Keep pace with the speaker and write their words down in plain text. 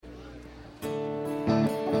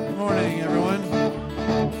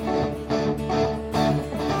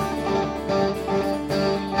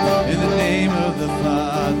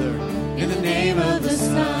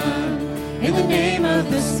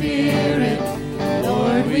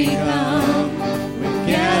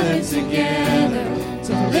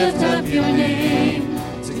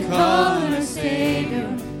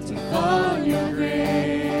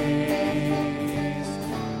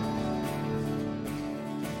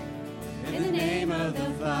of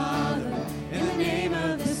the Father, in the name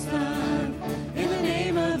of the Son, in the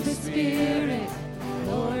name of the Spirit,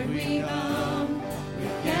 Lord, we come. We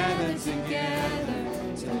gather together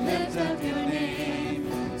to lift up your name,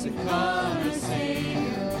 to call on a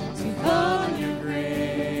Savior, to call on your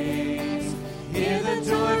grace. Hear the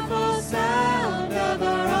joyful sound of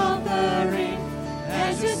our offering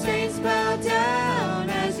as your saints bow down,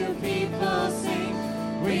 as your people sing.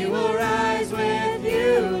 We will rise with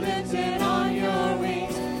you, lifted on your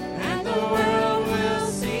wings, and the world will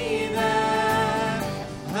see that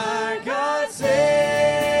our God saves,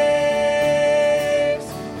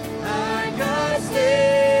 our God saves,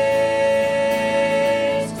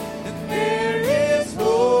 and there is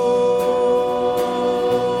hope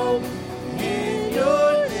in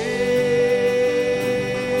your name.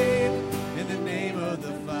 In the name of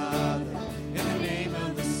the Father, in the name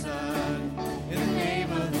of the Son, in the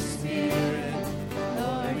name of the Spirit,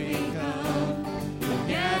 Lord, we come. We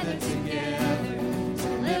gather together to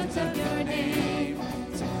lift up your name,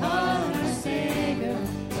 to call on our Savior,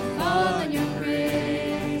 to call on your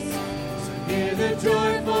grace. So hear the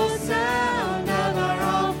joyful sound of our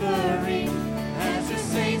offering as your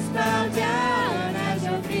saints bow down, as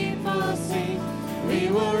your people sing. We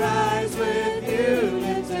will rise with you,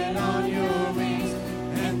 lifted on your wings,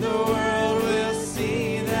 and the world will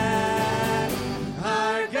see that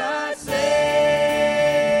our God saves,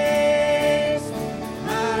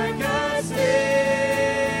 our God saves,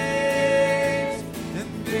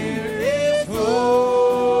 and there is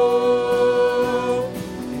hope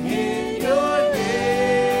in your name.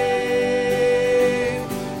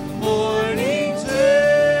 Morning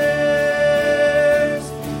turns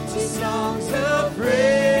to songs of praise.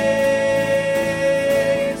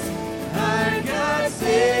 Our God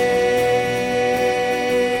saves,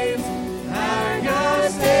 our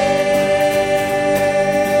God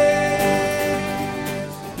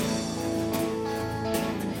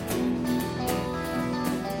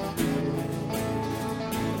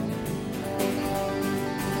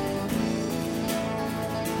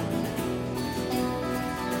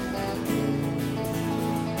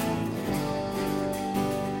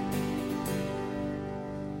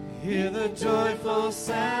Hear the joyful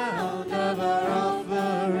sound of our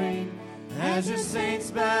offering as your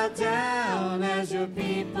saints bow down, as your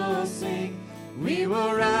people sing. We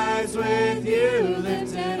will rise with you,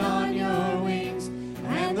 lifted on your wings,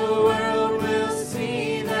 and the world will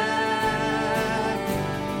see that.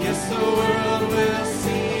 Yes, the world will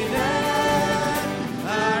see that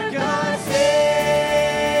our God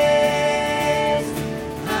saves,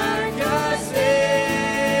 our God saves,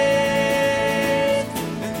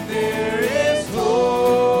 and there is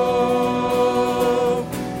hope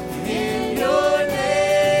in your name.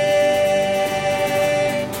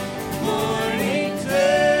 Morning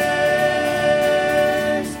turns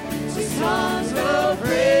to songs of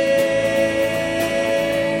praise.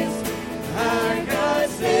 Our God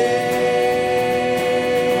saves,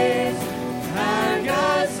 our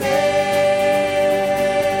God saves,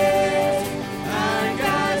 our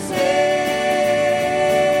God saves,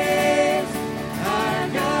 our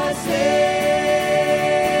God saves.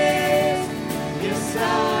 Yes,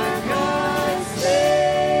 our God saves.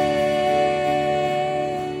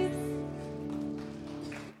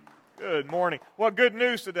 Good morning. Well, good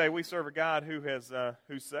news today. We serve a God who saves,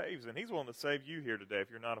 and He's willing to save you here today. If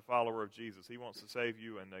you're not a follower of Jesus, He wants to save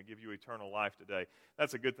you and give you eternal life today.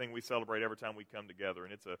 That's a good thing we celebrate every time we come together,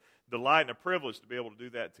 and it's a delight and a privilege to be able to do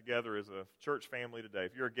that together as a church family today.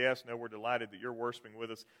 If you're a guest, know we're delighted that you're worshiping with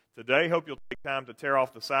us today. Hope you'll take time to tear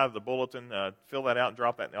off the side of the bulletin, fill that out, and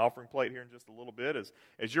drop that in the offering plate here in just a little bit.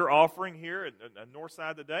 As you're offering here at the north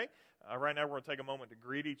side today, right now we're going to take a moment to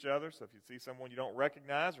greet each other. So if you see someone you don't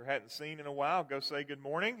recognize or hadn't seen in a while, go say good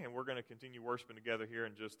morning, and we're going to continue worshiping together here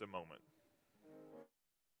in just a moment.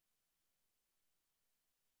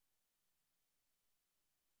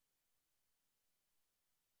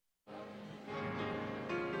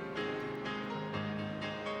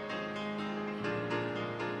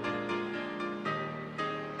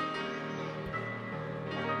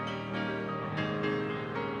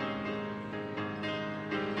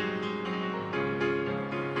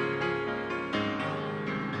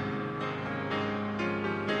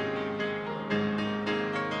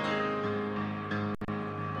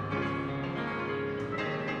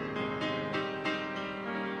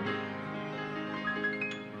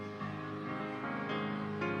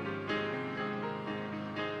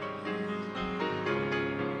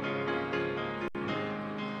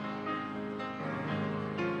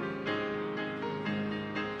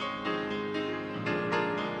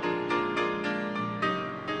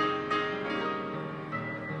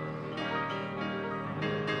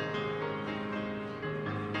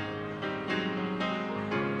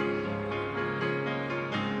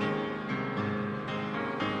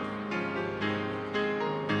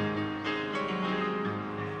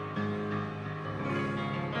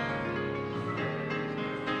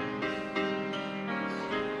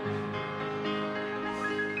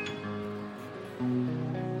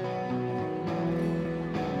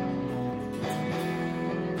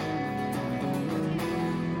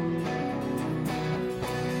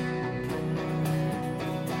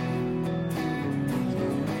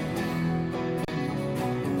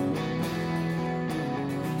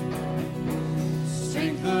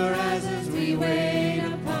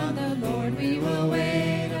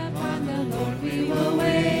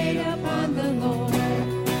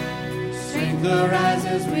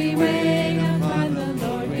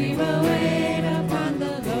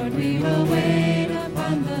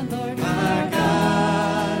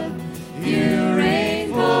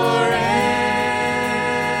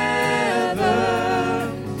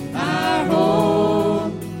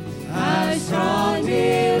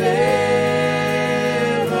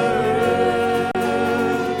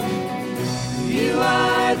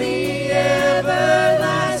 the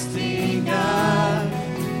everlasting God,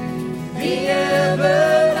 the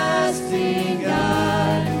everlasting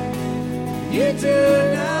God. You do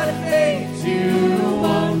not faint, you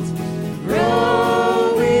won't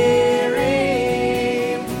grow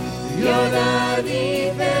weary. You're the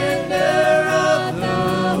defender of the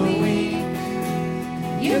weak.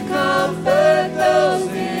 You comfort those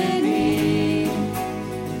in need.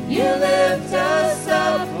 You lift us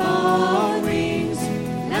up on wings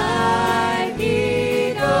like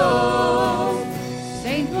eagles.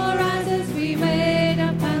 Strength will rise as we wait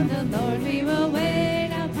upon the Lord. We will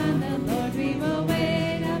wait upon the Lord. We will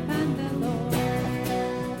wait upon the Lord.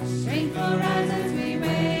 Strength will rise as we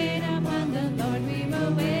wait upon the Lord. We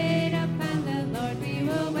will wait upon the Lord. We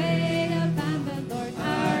will wait upon the Lord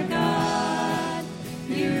our God.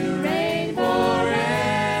 You reign forever.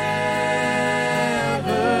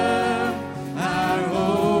 Our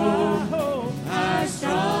hope, our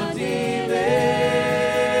strong deliverer.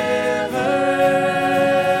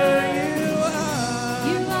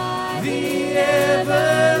 You are the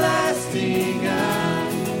everlasting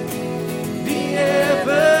God, the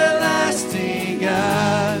everlasting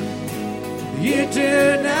God. You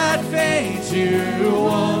do not faint, you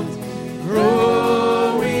won't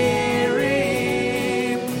grow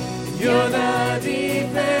weary. You're the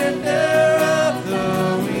defender of the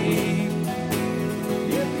weak.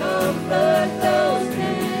 You comfort those in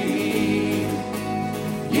need.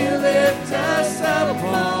 You lift us up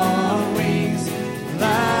on wings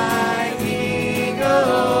like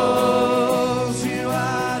eagles. You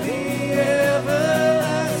are the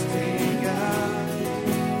everlasting God,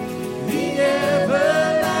 the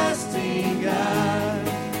everlasting God.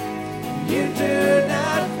 You do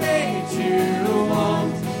not faint, you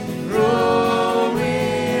won't grow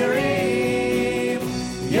weary.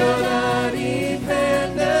 You're the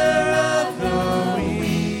defender of the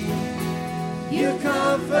weak. You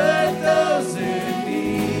comfort those in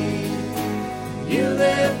need. You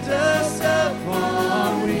lift us up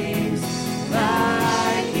on wings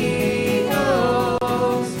like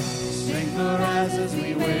eagles. Strength will rise as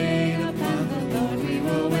we wait upon the Lord. We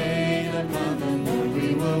will wait upon the Lord.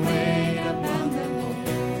 We will wait upon the Lord.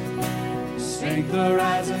 Strength will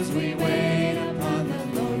rise as we wait upon the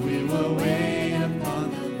Lord. We will wait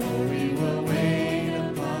upon the Lord. We will wait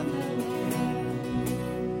upon the Lord.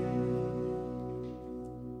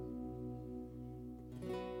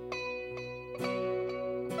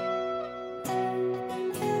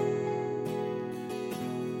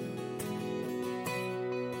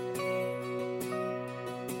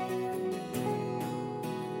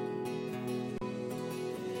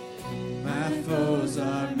 My foes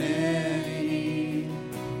are many,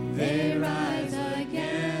 they rise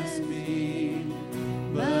against me,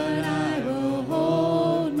 but I will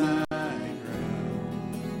hold my ground.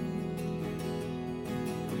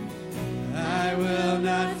 I will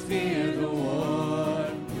not fear the war,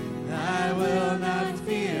 I will not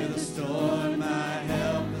fear the storm. My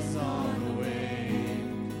help is on the way,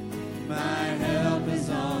 my help is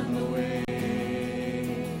on the way.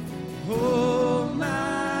 Oh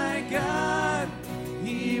my God,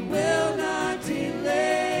 He will not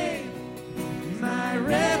delay. My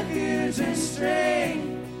refuge and strength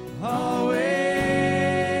always.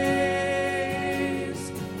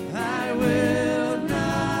 I will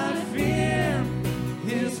not fear.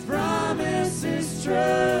 His promise is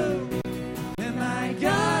true, and my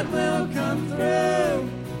God will come through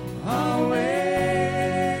always,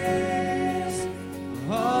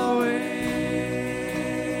 always.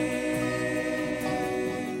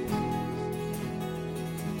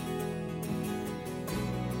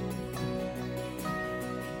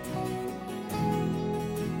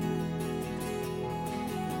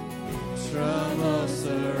 Trouble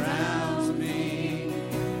surrounds me,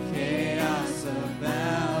 chaos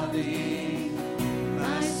abounding.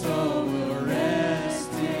 My soul will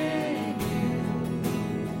rest in you.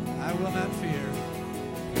 I will not fear.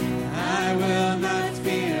 I will not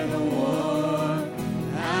fear the war.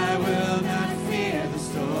 I will not fear the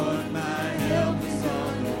storm. My help is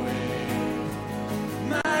on the way.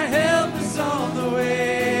 My help is on the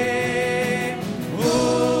way.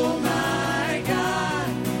 Oh my God,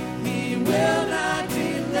 He will not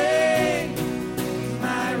delay.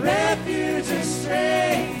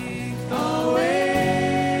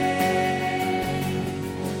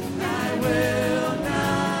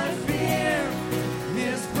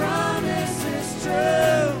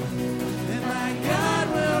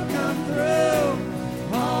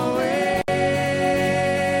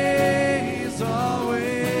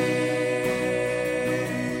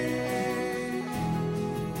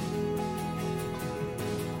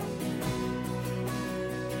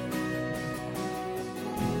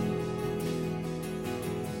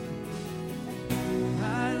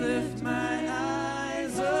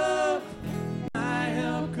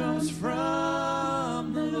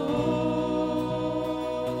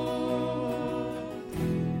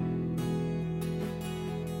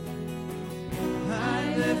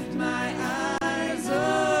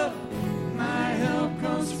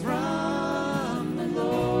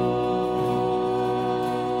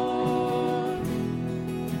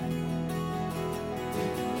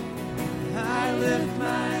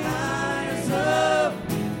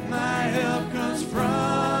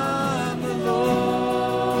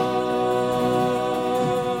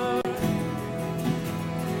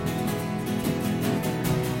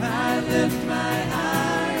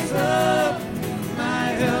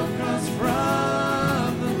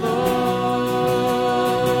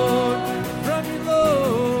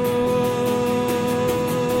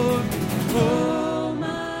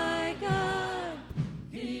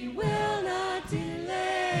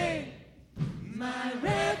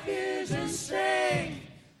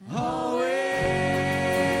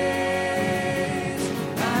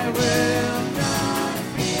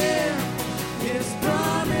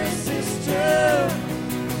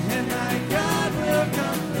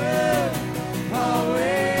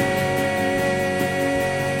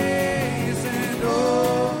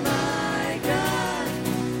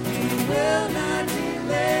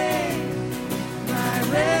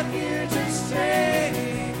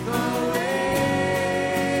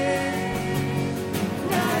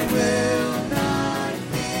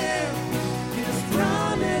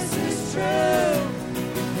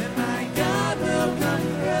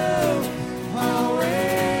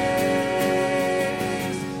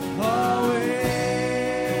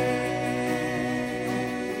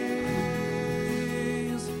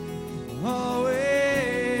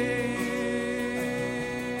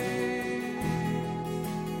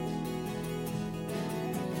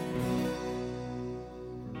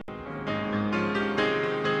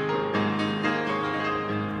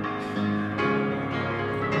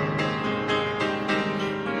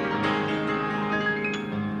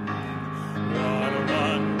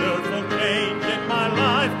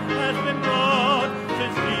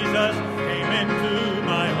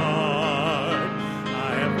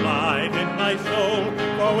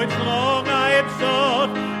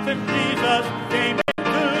 since Jesus came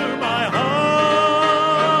into my heart.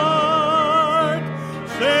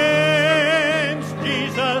 Since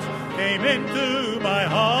Jesus came into my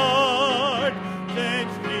heart.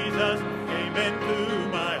 Since Jesus came into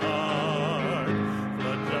my heart.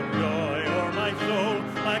 Floods of joy o'er my soul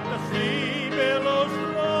like the sea billows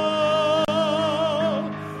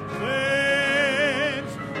roll.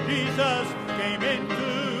 Since Jesus came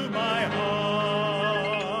into my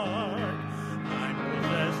heart, I'm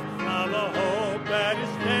possessed of a hope that is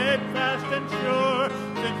steadfast and sure.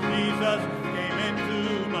 Since Jesus came into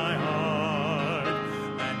my heart,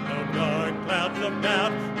 and no dark clouds of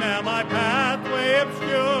doubt now my pathway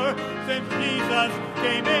obscure. Since Jesus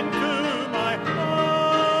came into my heart,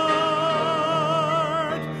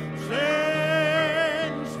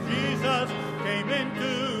 since Jesus came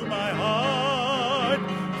into my heart,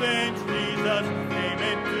 since Jesus came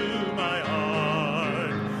into my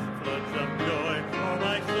heart, floods of joy o'er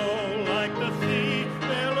my soul like the sea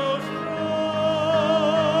billows roll.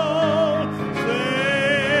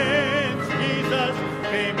 Since Jesus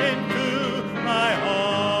came into my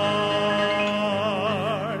heart,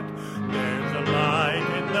 there's a light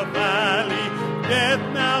in the valley, death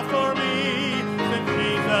now for me. Since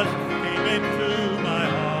Jesus came into my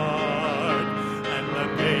heart, and the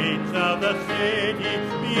gates of the city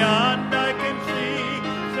beyond I can see.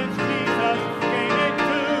 Since Jesus came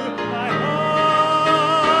into my heart,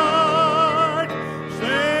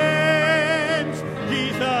 since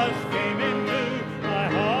Jesus came into my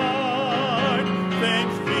heart,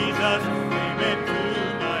 since Jesus came into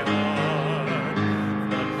my heart,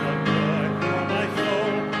 floods of joy o'er my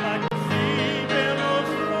soul like the sea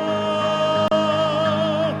billows roll.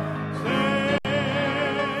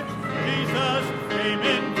 Since Jesus came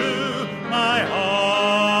into my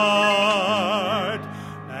heart.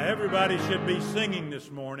 Now everybody should be singing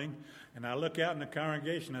this morning. And I look out in the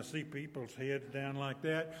congregation, I see people's heads down like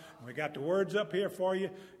that. We got the words up here for you,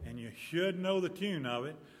 and you should know the tune of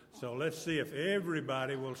it. So let's see if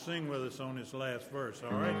everybody will sing with us on this last verse,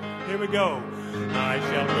 all right? Here we go. I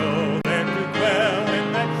shall go there to dwell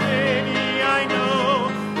in that city I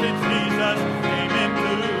know, since Jesus came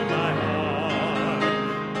into my heart.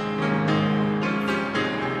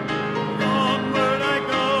 Onward I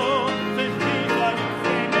go, since Jesus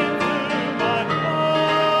came into my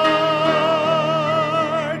heart.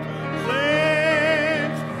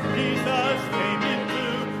 Since Jesus came into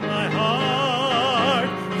my heart.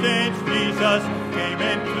 Since Jesus came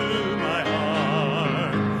into my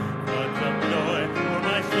heart. Floods of joy for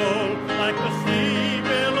my soul like the sea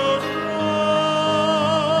billows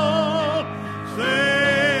roll.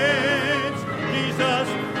 Since Jesus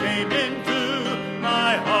came into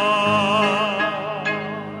my heart.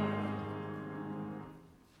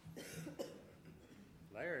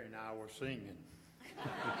 Larry and I were singing. I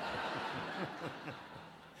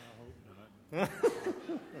hope not.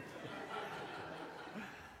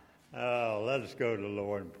 Oh, let us go to the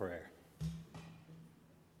Lord in prayer.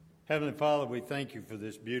 Heavenly Father, we thank you for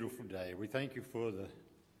this beautiful day. We thank you for the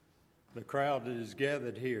crowd that is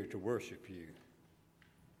gathered here to worship you.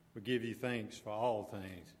 We give you thanks for all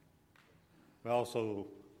things. We also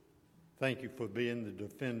thank you for being the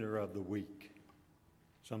defender of the weak.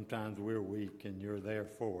 Sometimes we're weak and you're there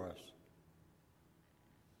for us.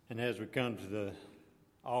 And as we come to the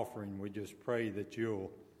offering, we just pray that you'll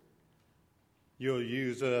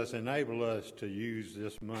use us, enable us to use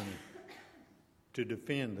this money to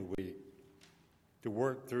defend the weak, to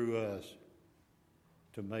work through us,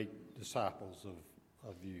 to make disciples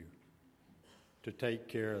of you, to take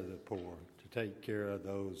care of the poor, to take care of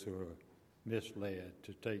those who are misled,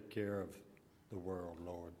 to take care of the world,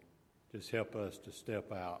 Lord. Just help us to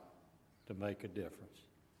step out to make a difference.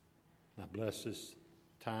 Now bless this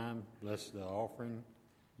time, bless the offering,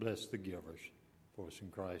 bless the givers. For us in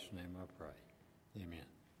Christ's name I pray. Amen.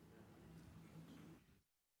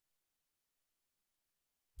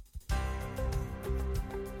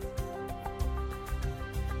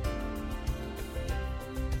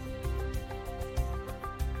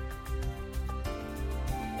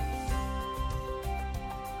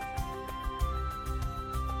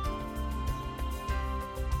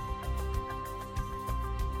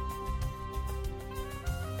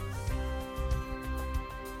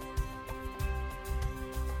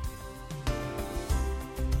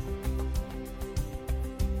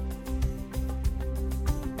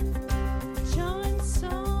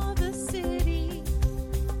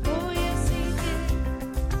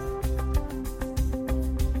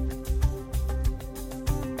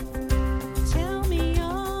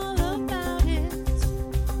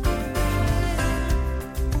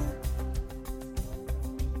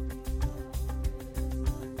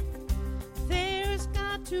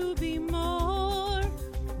 to be more.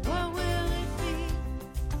 What will it be?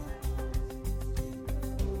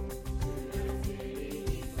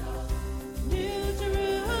 New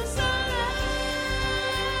Jerusalem.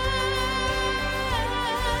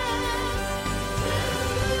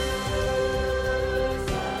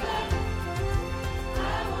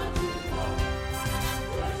 I want to walk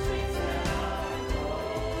your streets that are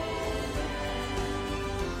golden,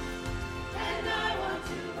 and I want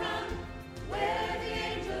to run where the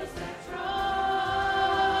angels have trod.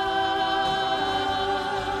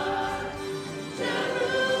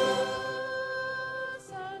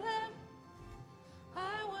 Jerusalem, I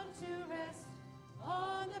want to rest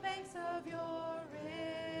on the banks of your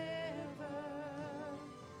river,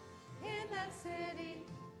 in that city,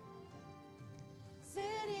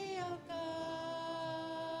 city of God.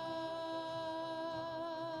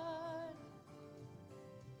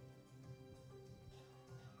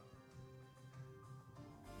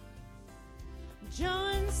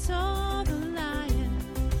 John saw the lion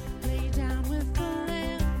lay down with the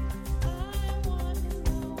lamb. I want to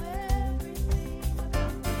know everything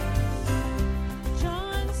about that.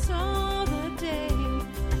 John saw the day,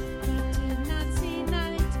 but did not see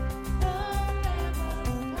night. The Lamb of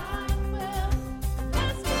God will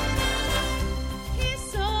pass forever. He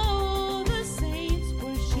saw the saints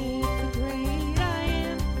worship the great I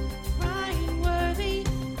am, crying, worthy,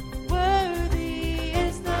 worthy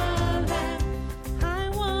is the Lamb. I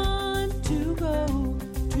want to go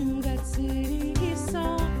to that city he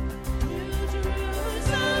saw, New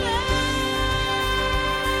Jerusalem.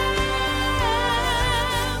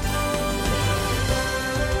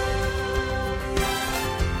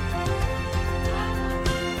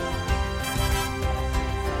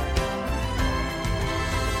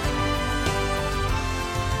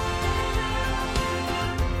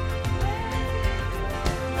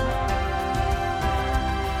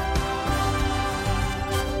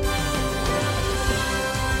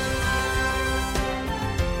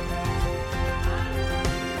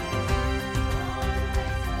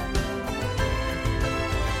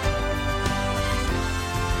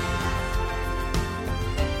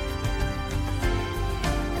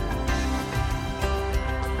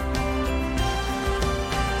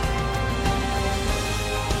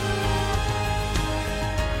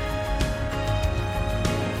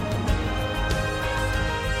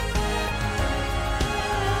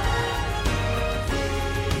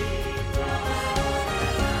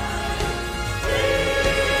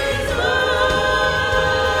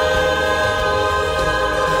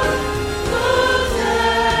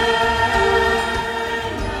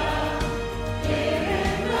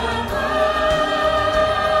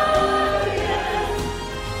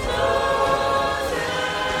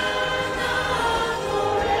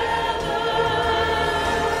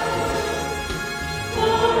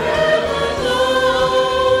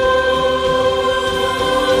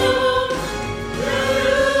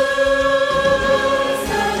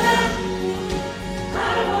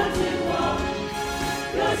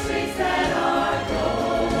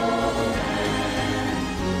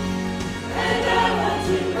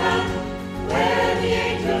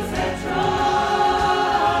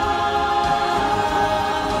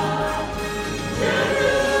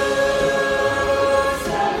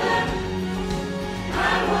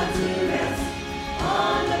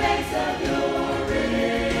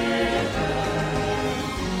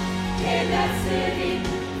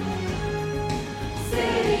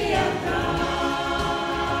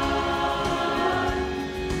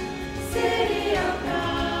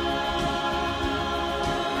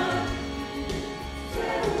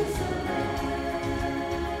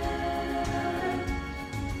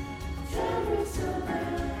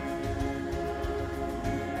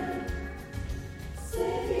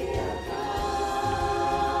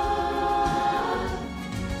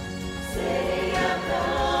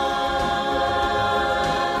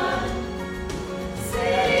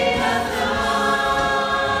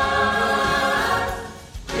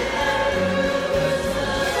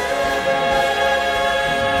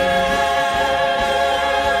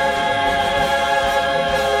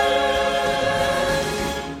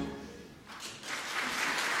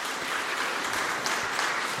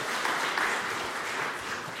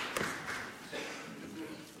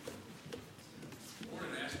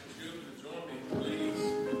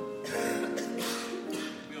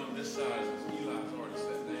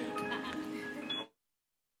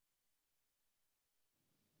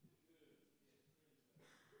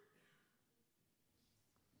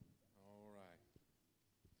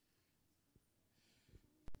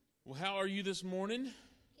 Well, how are you this morning?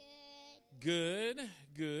 Good. Good,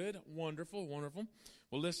 wonderful.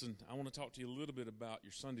 Well, listen, I want to talk to you a little bit about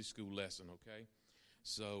your Sunday school lesson, okay?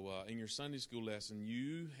 So in your Sunday school lesson,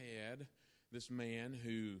 you had this man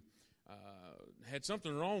who had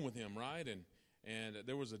something wrong with him, right? And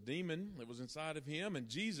there was a demon that was inside of him, and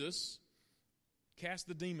Jesus cast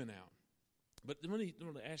the demon out. But I want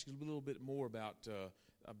to ask you a little bit more about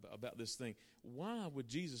this thing. Why would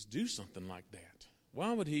Jesus do something like that?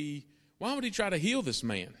 Why would he try to heal this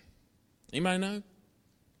man? Anybody know?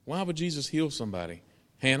 Why would Jesus heal somebody?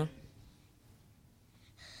 Hannah?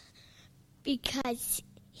 Because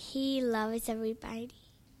he loves everybody.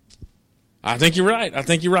 I think you're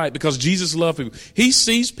right. Because Jesus loved people. He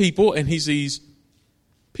sees people and he sees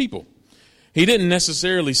people. He didn't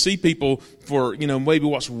necessarily see people for, maybe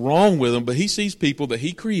what's wrong with them, but he sees people that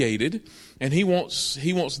he created, and he wants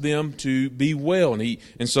them to be well.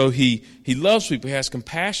 And so he loves people. He has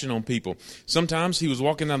compassion on people. Sometimes he was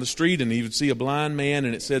walking down the street and he would see a blind man,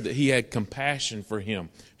 and it said that he had compassion for him.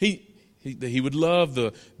 He would love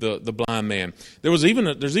the blind man. There's even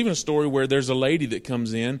a story where there's a lady that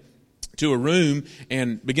comes in to a room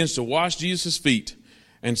and begins to wash Jesus' feet,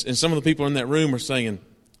 and some of the people in that room are saying,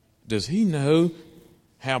 does he know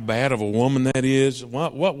how bad of a woman that is?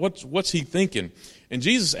 What's he thinking? And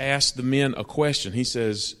Jesus asked the men a question. He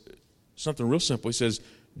says something real simple. He says,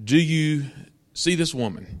 do you see this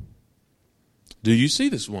woman? Do you see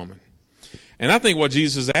this woman? And I think what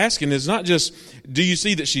Jesus is asking is not just, do you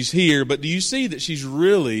see that she's here, but do you see that she's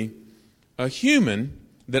really a human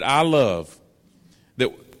that I love?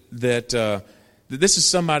 That this is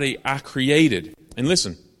somebody I created. And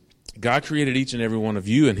listen, God created each and every one of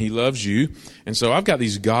you, and he loves you. And so I've got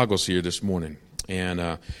these goggles here this morning.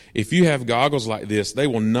 And if you have goggles like this, they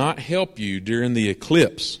will not help you during the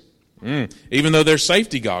eclipse. Even though they're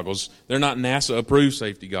safety goggles, they're not NASA-approved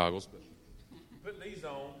safety goggles. But put these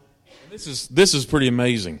on. And this is pretty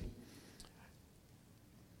amazing.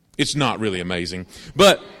 It's not really amazing.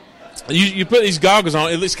 But you put these goggles on.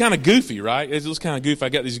 It's kind of goofy, right? It looks kind of goofy. I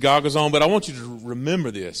got these goggles on. But I want you to remember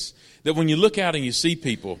this, that when you look out and you see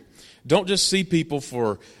people, don't just see people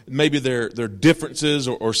for maybe their differences,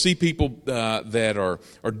 or see people that are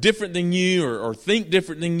different than you, or think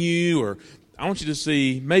different than you. Or I want you to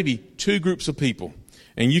see maybe two groups of people,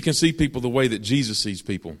 and you can see people the way that Jesus sees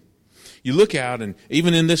people. You look out, and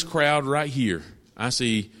even in this crowd right here, I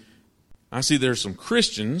see there's some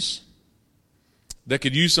Christians that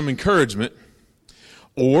could use some encouragement,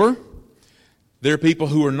 or there are people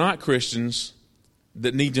who are not Christians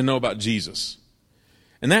that need to know about Jesus.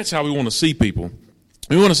 And that's how we want to see people.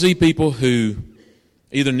 We want to see people who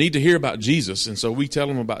either need to hear about Jesus, and so we tell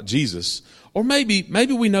them about Jesus, or maybe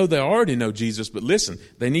we know they already know Jesus, but listen,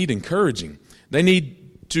 they need encouraging. They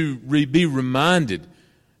need to be reminded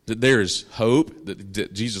that there is hope,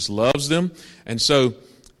 that Jesus loves them. And so,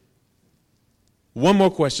 one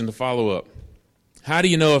more question to follow up. How do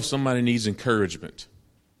you know if somebody needs encouragement?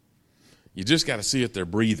 You just got to see if they're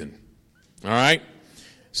breathing. All right?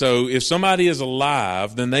 So if somebody is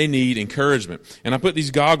alive, then they need encouragement. And I put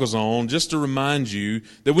these goggles on just to remind you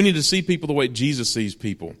that we need to see people the way Jesus sees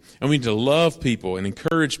people. And we need to love people and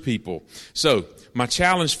encourage people. So my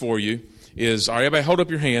challenge for you is, all right, everybody hold up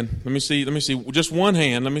your hand. Let me see. Just one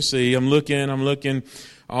hand. Let me see. I'm looking.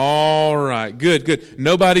 All right. Good.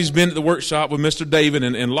 Nobody's been at the workshop with Mr. David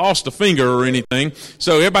and lost a finger or anything.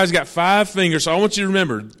 So everybody's got 5 fingers. So I want you to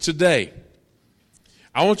remember today,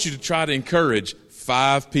 I want you to try to encourage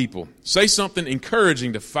 5 people. Say something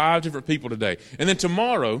encouraging to 5 different people today. And then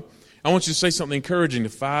tomorrow, I want you to say something encouraging to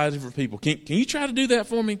 5 different people. Can you try to do that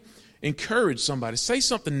for me? Encourage somebody. Say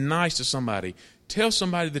something nice to somebody. Tell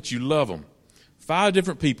somebody that you love them. 5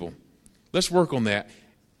 different people. Let's work on that.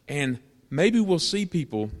 And maybe we'll see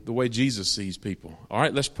people the way Jesus sees people. All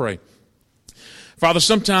right, let's pray. Father,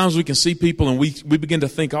 sometimes we can see people and we begin to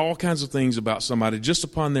think all kinds of things about somebody just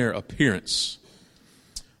upon their appearance.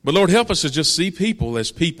 But Lord, help us to just see people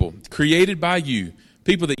as people, created by you,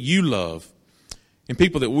 people that you love, and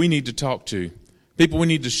people that we need to talk to, people we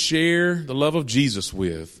need to share the love of Jesus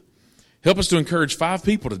with. Help us to encourage 5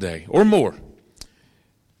 people today, or more.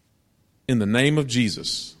 In the name of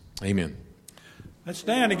Jesus, amen. Let's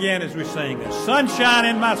stand again as we sing this. Sunshine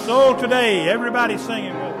in my soul today. Everybody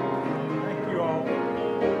singing with us. Thank you all.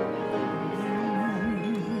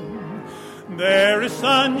 There is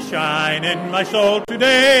sunshine in my soul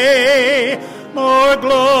today, more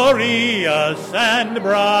glorious and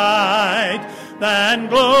bright than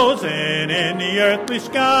glows in the earthly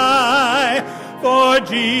sky, for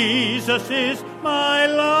Jesus is my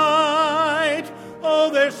light.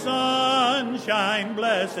 Oh, there's sunshine,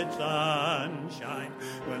 blessed sunshine,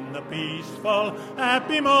 when the peaceful,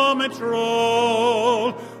 happy moments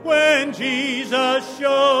roll. When Jesus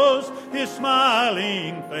shows his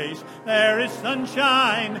smiling face, there is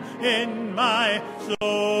sunshine in my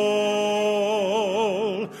soul.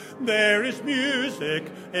 There is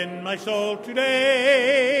music in my soul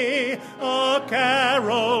today, a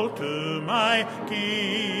carol to my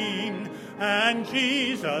King. And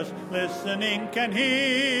Jesus, listening, can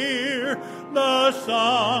hear the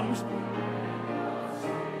songs.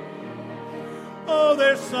 Oh,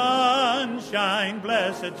 there's sunshine,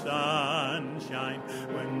 blessed sunshine,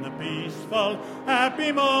 when the peaceful,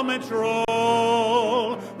 happy moments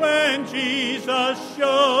roll. When Jesus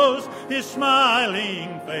shows his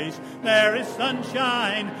smiling face, there is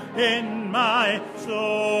sunshine in my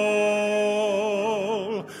soul.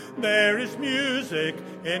 There is music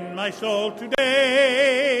in my soul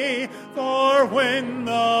today, for when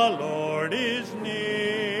the Lord is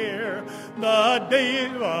near, the day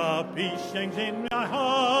of peace sings in my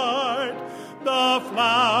heart. The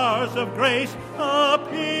flowers of grace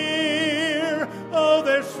appear. Oh,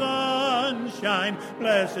 there's sunshine,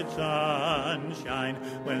 blessed sunshine,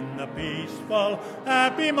 when the peaceful,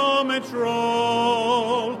 happy moments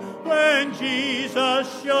roll. When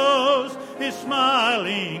Jesus shows his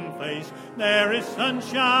smiling face, there is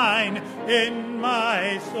sunshine in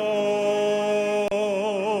my soul.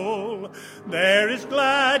 There is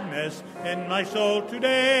gladness in my soul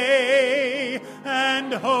today,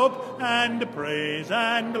 and hope and praise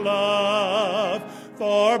and love,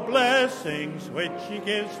 for blessings which he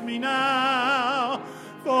gives me now,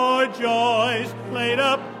 for joys laid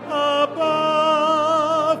up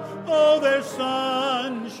above. Oh, there's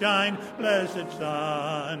sunshine, blessed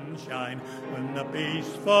sunshine, when the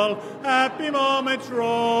peaceful, happy moments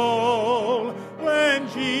roll. When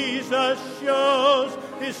Jesus shows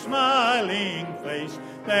his smiling face,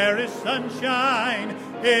 there is sunshine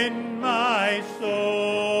in my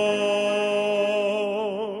soul.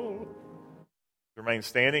 Remain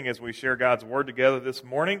standing as we share God's Word together this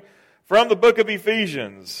morning from the book of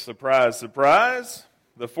Ephesians. Surprise, surprise.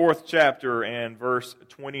 The 4th chapter and verse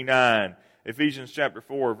 29. Ephesians chapter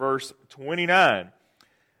 4, verse 29.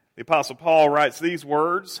 The Apostle Paul writes these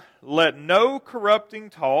words, "Let no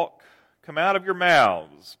corrupting talk come out of your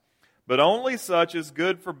mouths, but only such as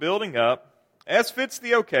good for building up, as fits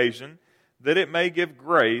the occasion, that it may give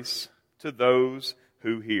grace to those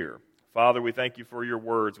who hear." Father, we thank you for your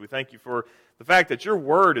words. We thank you for the fact that your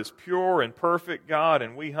word is pure and perfect, God,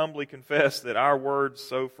 and we humbly confess that our words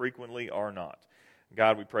so frequently are not.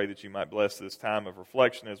 God, we pray that you might bless this time of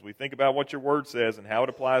reflection as we think about what your word says and how it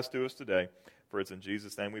applies to us today. For it's in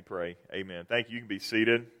Jesus' name we pray. Amen. Thank you. You can be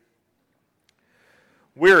seated.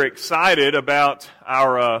 We're excited about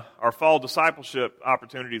our fall discipleship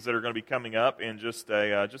opportunities that are going to be coming up in just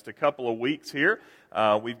a couple of weeks here.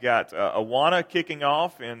 We've got Awana kicking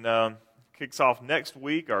off and kicks off next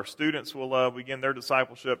week. Our students will begin their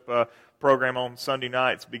discipleship program on Sunday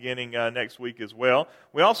nights beginning next week as well.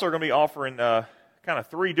 We also are going to be offering kind of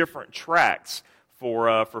 3 different tracks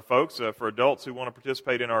for folks, for adults who want to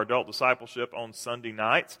participate in our adult discipleship on Sunday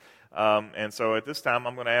nights. And so at this time,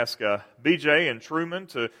 I'm going to ask BJ and Truman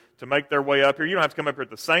to make their way up here. You don't have to come up here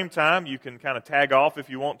at the same time. You can kind of tag off if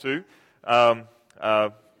you want to.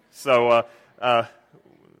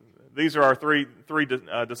 These are our three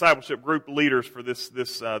discipleship group leaders for this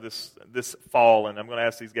fall, and I'm going to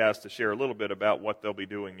ask these guys to share a little bit about what they'll be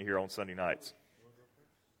doing here on Sunday nights.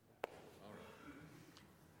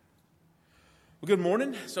 Well, good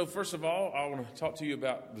morning. So first of all, I want to talk to you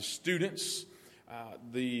about the students.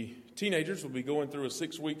 The teenagers will be going through a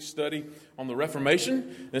 6-week study on the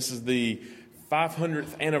Reformation. This is the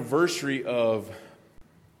 500th anniversary of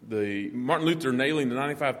the Martin Luther nailing the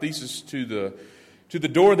 95 Theses to the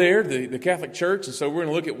door there, the Catholic Church. And so we're going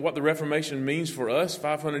to look at what the Reformation means for us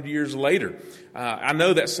 500 years later. I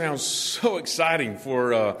know that sounds so exciting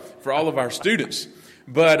for all of our students,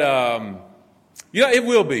 but yeah, it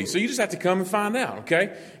will be. So you just have to come and find out,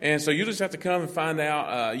 okay? And so you just have to come and find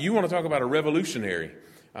out. You want to talk about a revolutionary.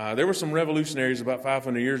 There were some revolutionaries about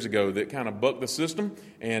 500 years ago that kind of bucked the system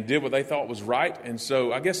and did what they thought was right. And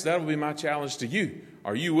so I guess that will be my challenge to you.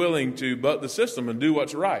 Are you willing to buck the system and do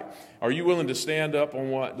what's right? Are you willing to stand up on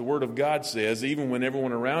what the Word of God says, even when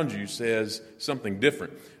everyone around you says something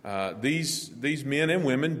different? These men and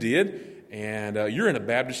women did, and you're in a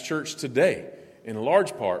Baptist church today, in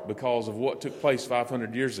large part because of what took place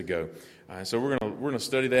 500 years ago. So we're going to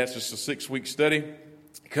study that. It's just a 6-week study.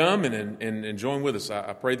 Come and join with us.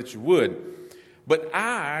 I pray that you would. But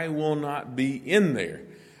I will not be in there.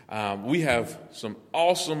 We have some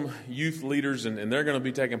awesome youth leaders, and they're going to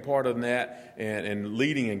be taking part in that and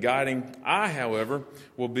leading and guiding. I, however,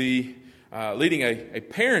 will be leading a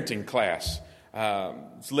parenting class. I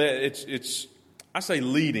say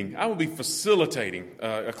leading. I will be facilitating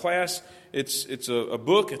a class. It's a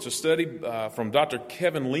book. It's a study from Dr.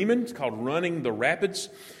 Kevin Lehman. It's called Running the Rapids,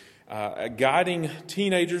 guiding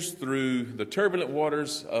teenagers through the turbulent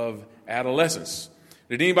waters of adolescence.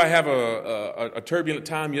 Did anybody have a turbulent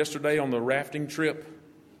time yesterday on the rafting trip?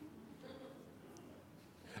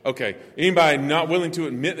 Okay. Anybody not willing to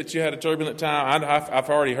admit that you had a turbulent time? I've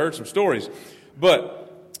already heard some stories. But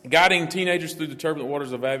guiding teenagers through the turbulent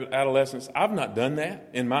waters of adolescence, I've not done that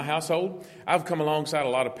in my household. I've come alongside a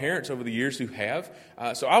lot of parents over the years who have.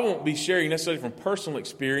 So I won't be sharing necessarily from personal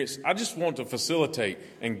experience. I just want to facilitate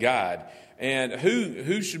and guide. And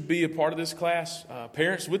who should be a part of this class?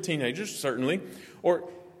 Parents with teenagers, certainly. Or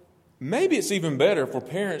maybe it's even better for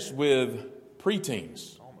parents with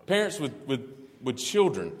preteens, parents with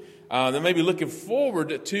children that may be looking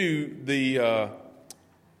forward to the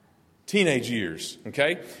teenage years,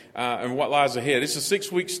 okay, and what lies ahead. It's a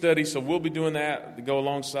 6-week study, so we'll be doing that to go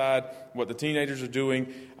alongside what the teenagers are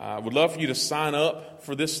doing. Would love for you to sign up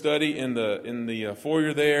for this study in the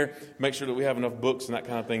foyer there. Make sure that we have enough books and that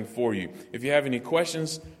kind of thing for you. If you have any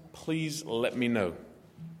questions, please let me know.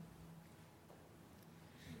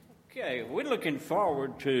 Okay, we're looking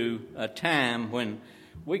forward to a time when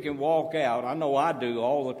we can walk out. I know I do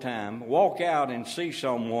all the time. Walk out and see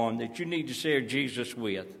someone that you need to share Jesus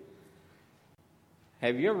with.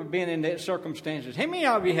 Have you ever been in that circumstances? How many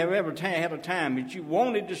of you have ever had a time that you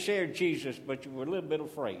wanted to share Jesus, but you were a little bit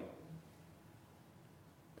afraid?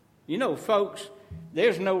 You know, folks,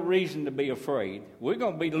 there's no reason to be afraid. We're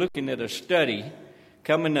going to be looking at a study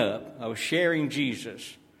coming up of sharing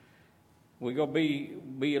Jesus. We're going to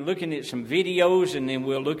be looking at some videos, and then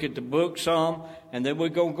we'll look at the book some, and then we're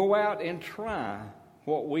going to go out and try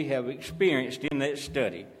what we have experienced in that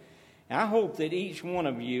study. I hope that each one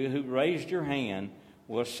of you who raised your hand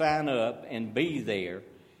will sign up and be there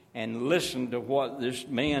and listen to what this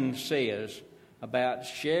man says about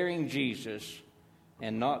sharing Jesus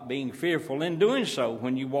and not being fearful in doing so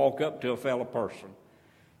when you walk up to a fellow person.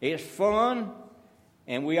 It's fun,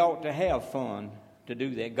 and we ought to have fun to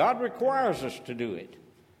do that. God requires us to do it.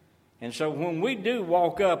 And so when we do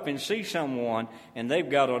walk up and see someone and they've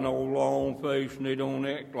got an old long face and they don't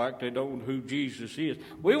act like they don't know who Jesus is,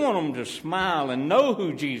 we want them to smile and know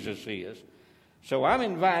who Jesus is. So I'm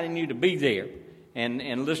inviting you to be there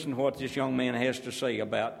and listen to what this young man has to say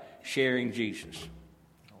about sharing Jesus.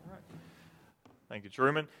 All right. Thank you,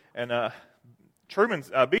 Truman. And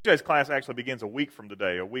BJ's class actually begins a week from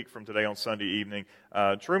today on Sunday evening.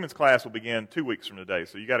 Truman's class will begin 2 weeks from today,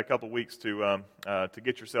 so you got a couple weeks to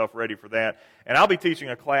get yourself ready for that. And I'll be teaching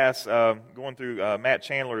a class going through. Matt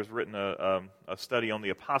Chandler has written a study on the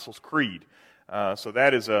Apostles' Creed. So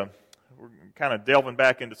that is we're kind of delving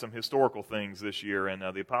back into some historical things this year, and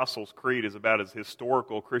the Apostles' Creed is about as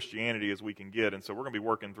historical Christianity as we can get, and so we're going to be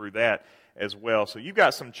working through that as well. So you've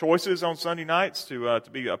got some choices on Sunday nights to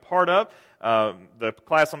be a part of. The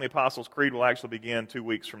class on the Apostles' Creed will actually begin 2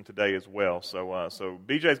 weeks from today as well. So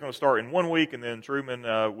BJ's going to start in 1 week, and then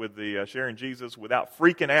Truman with the Sharing Jesus Without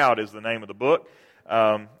Freaking Out is the name of the book.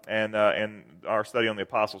 And our study on the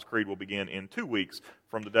Apostles' Creed will begin in 2 weeks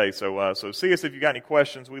from today. So see us if you got any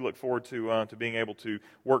questions. We look forward to being able to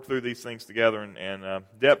work through these things together and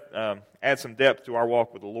add some depth to our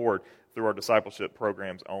walk with the Lord through our discipleship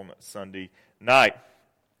programs on Sunday night.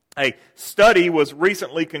 A study was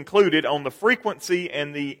recently concluded on the frequency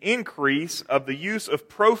and the increase of the use of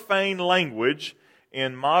profane language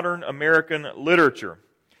in modern American literature.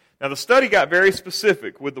 Now, the study got very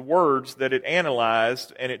specific with the words that it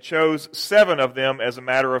analyzed, and it chose 7 of them as a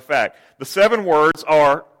matter of fact. The 7 words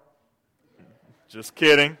are, just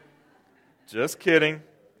kidding,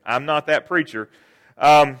 I'm not that preacher.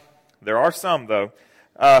 There are some, though.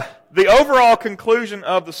 The overall conclusion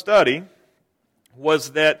of the study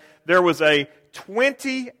was that there was a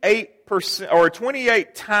 28% or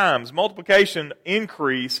 28 times multiplication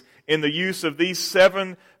increase in the use of these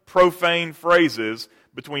 7 profane phrases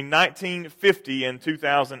between 1950 and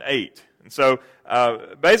 2008. And so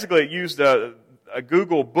basically it used a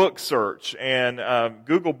Google book search, and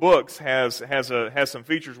Google Books has some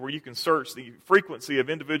features where you can search the frequency of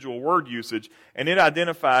individual word usage, and it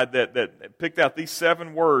identified that picked out these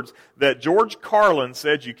 7 words that George Carlin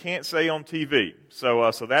said you can't say on TV.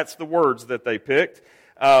 So that's the words that they picked.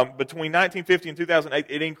 Between 1950 and 2008,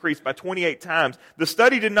 it increased by 28 times. The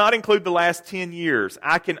study did not include the last 10 years.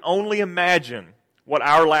 I can only imagine what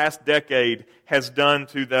our last decade has done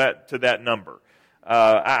to that number.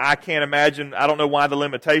 I can't imagine, I don't know why the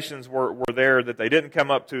limitations were there, that they didn't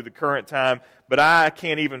come up to the current time, but I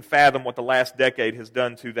can't even fathom what the last decade has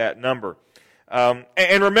done to that number.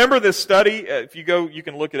 And remember this study, if you go, you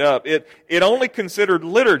can look it up. It only considered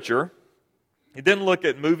literature. It didn't look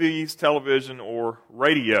at movies, television, or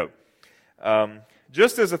radio.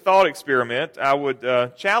 Just as a thought experiment, I would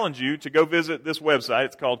challenge you to go visit this website.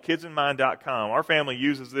 It's called kidsinmind.com. Our family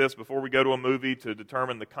uses this before we go to a movie to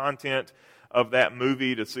determine the content of that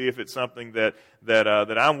movie, to see if it's something that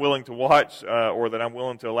I'm willing to watch or that I'm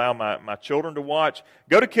willing to allow my children to watch.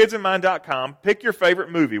 Go to kidsinmind.com, pick your favorite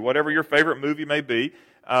movie, whatever your favorite movie may be.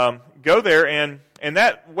 Go there, and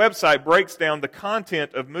that website breaks down the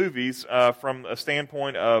content of movies from a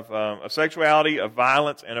standpoint of sexuality, of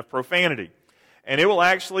violence, and of profanity. And it will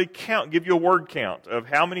actually give you a word count of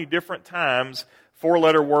how many different times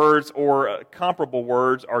four-letter words or comparable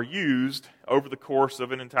words are used over the course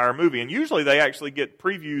of an entire movie. And usually they actually get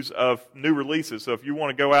previews of new releases. So if you want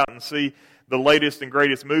to go out and see the latest and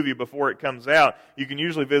greatest movie before it comes out, you can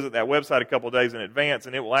usually visit that website a couple of days in advance,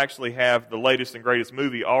 and it will actually have the latest and greatest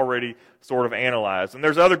movie already sort of analyzed. And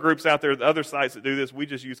there's other groups out there, other sites that do this. We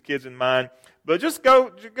just use Kids in Mind. But just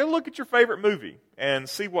go look at your favorite movie and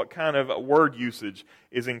see what kind of word usage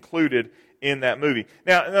is included in that movie.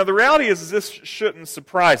 Now the reality is this shouldn't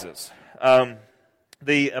surprise us.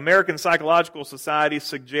 The American Psychological Society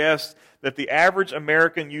suggests that the average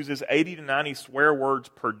American uses 80 to 90 swear words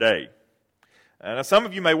per day. Now, some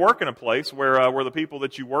of you may work in a place where the people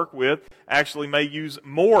that you work with actually may use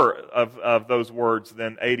more of those words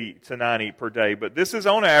than 80 to 90 per day. But this is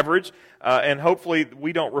on average, and hopefully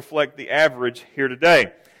we don't reflect the average here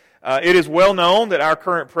today. It is well known that our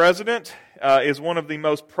current president is one of the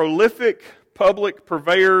most prolific public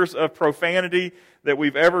purveyors of profanity that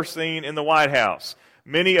we've ever seen in the White House.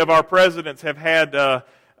 Many of our presidents have had,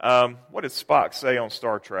 what did Spock say on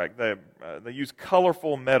Star Trek? They use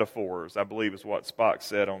colorful metaphors, I believe is what Spock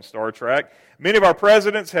said on Star Trek. Many of our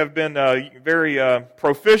presidents have been very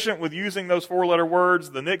proficient with using those four-letter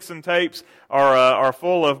words. The Nixon tapes are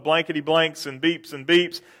full of blankety blanks and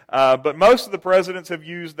beeps. But most of the presidents have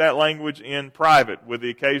used that language in private, with the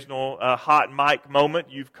occasional hot mic moment.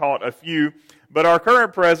 You've caught a few. But our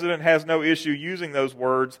current president has no issue using those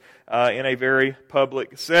words in a very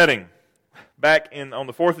public setting. Back on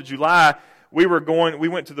the 4th of July, we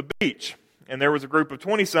went to the beach, and there was a group of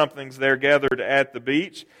 20-somethings there gathered at the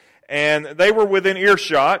beach, and they were within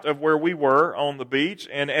earshot of where we were on the beach,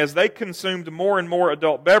 and as they consumed more and more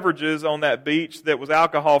adult beverages on that beach that was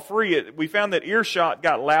alcohol-free, we found that earshot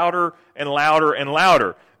got louder and louder and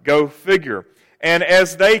louder. Go figure. And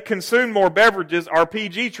as they consumed more beverages, our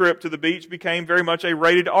PG trip to the beach became very much a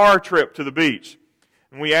rated R trip to the beach.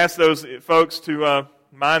 And we asked those folks to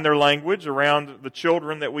mind their language around the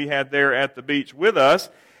children that we had there at the beach with us.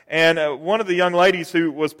 And one of the young ladies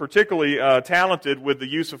who was particularly talented with the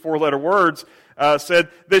use of four-letter words said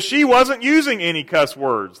that she wasn't using any cuss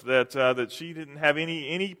words, that she didn't have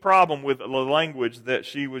any problem with the language that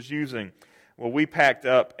she was using. Well, we packed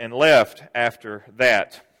up and left after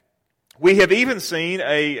that. We have even seen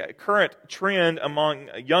a current trend among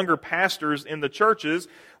younger pastors in the churches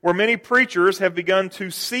where many preachers have begun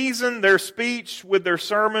to season their speech with their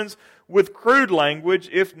sermons with crude language,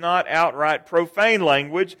 if not outright profane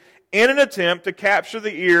language, in an attempt to capture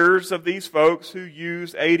the ears of these folks who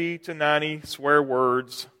use 80 to 90 swear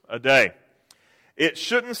words a day. It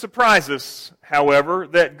shouldn't surprise us, however,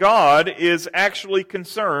 that God is actually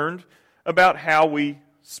concerned about how we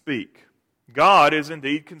speak. God is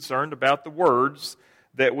indeed concerned about the words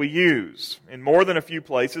that we use. In more than a few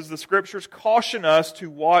places, the Scriptures caution us to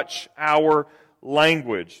watch our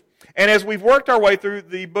language. And as we've worked our way through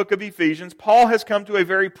the book of Ephesians, Paul has come to a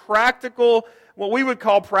very practical, what we would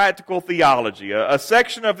call practical theology, a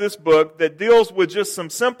section of this book that deals with just some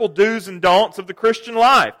simple do's and don'ts of the Christian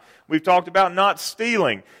life. We've talked about not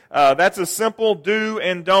stealing. That's a simple do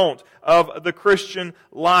and don't of the Christian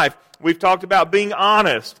life. We've talked about being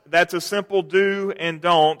honest. That's a simple do and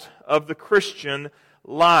don't of the Christian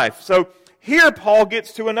life. So here Paul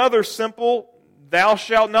gets to another simple thou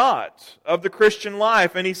shalt not of the Christian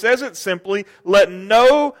life. And he says it simply, let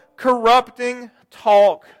no corrupting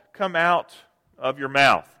talk come out of your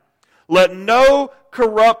mouth. Let no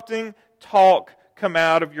corrupting talk come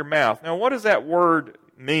out of your mouth. Now, what does that word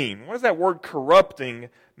mean? What does that word corrupting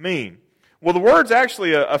mean? Well, the word's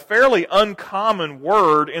actually a fairly uncommon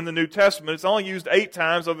word in the New Testament. It's only used 8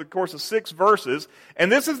 times over the course of 6 verses.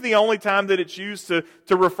 And this is the only time that it's used to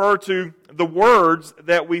refer to the words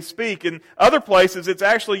that we speak. In other places, it's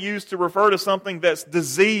actually used to refer to something that's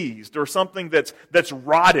diseased or something that's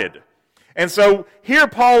rotted. And so here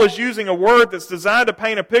Paul is using a word that's designed to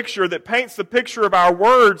paint a picture that paints the picture of our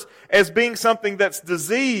words as being something that's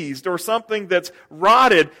diseased or something that's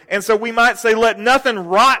rotted. And so we might say, let nothing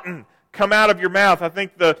rotten come out of your mouth. I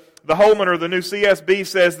think the Holman or the New CSB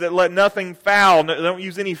says that let nothing foul, don't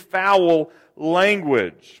use any foul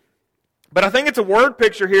language. But I think it's a word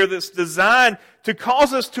picture here that's designed to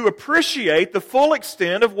cause us to appreciate the full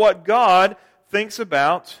extent of what God thinks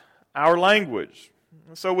about our language.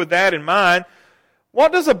 So with that in mind,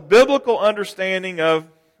 what does a biblical understanding of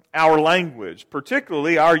our language,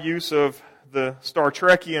 particularly our use of the Star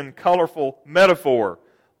Trekian colorful metaphor,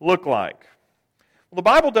 look like? Well, the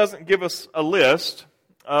Bible doesn't give us a list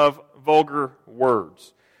of vulgar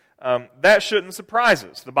words. That shouldn't surprise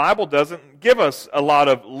us. The Bible doesn't give us a lot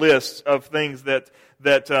of lists of things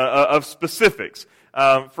of specifics.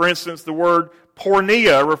 For instance, the word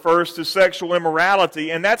porneia refers to sexual immorality,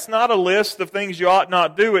 and that's not a list of things you ought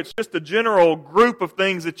not do. It's just a general group of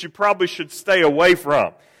things that you probably should stay away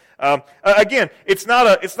from. Again, it's not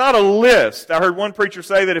a list. I heard one preacher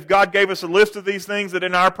say that if God gave us a list of these things, that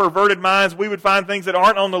in our perverted minds we would find things that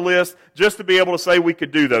aren't on the list just to be able to say we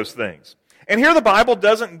could do those things. And here the Bible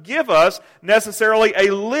doesn't give us necessarily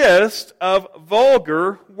a list of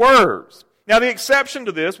vulgar words. Now the exception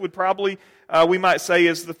to this would probably, we might say,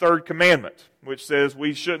 is the third commandment, which says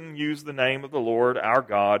we shouldn't use the name of the Lord our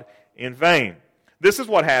God in vain. This is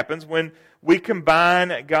what happens when we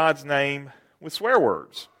combine God's name with swear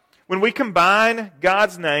words. When we combine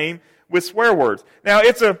God's name with swear words. Now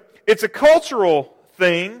it's a cultural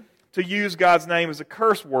thing to use God's name as a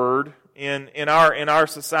curse word in our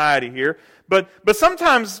society here. But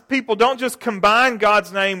sometimes people don't just combine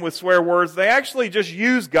God's name with swear words, they actually just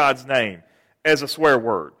use God's name as a swear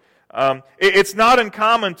word. It's not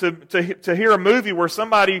uncommon to hear a movie where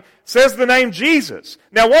somebody says the name Jesus.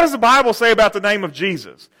 Now, what does the Bible say about the name of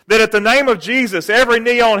Jesus? That at the name of Jesus, every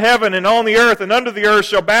knee on heaven and on the earth and under the earth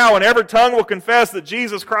shall bow, and every tongue will confess that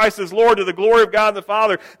Jesus Christ is Lord to the glory of God the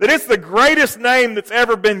Father. That it's the greatest name that's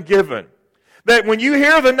ever been given. That when you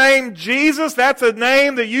hear the name Jesus, that's a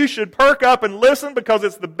name that you should perk up and listen because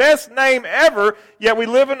it's the best name ever, yet we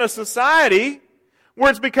live in a society where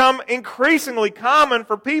it's become increasingly common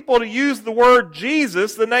for people to use the word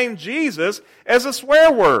Jesus, the name Jesus, as a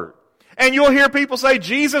swear word. And you'll hear people say,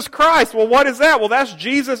 Jesus Christ. Well, what is that? Well, that's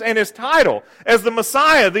Jesus and His title as the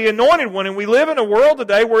Messiah, the Anointed One. And we live in a world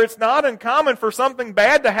today where it's not uncommon for something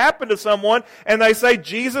bad to happen to someone and they say,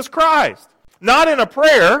 Jesus Christ. Not in a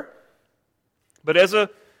prayer, but as a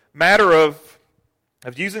matter of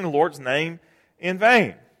using the Lord's name in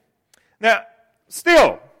vain. Now,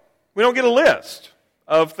 still, we don't get a list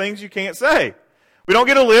of things you can't say. We don't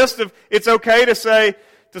get a list of, it's okay to say,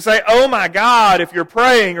 oh my God, if you're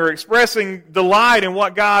praying or expressing delight in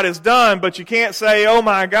what God has done, but you can't say, oh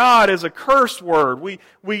my God, as a curse word.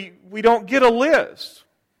 We don't get a list.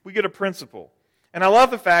 We get a principle. And I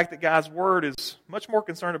love the fact that God's Word is much more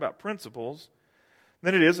concerned about principles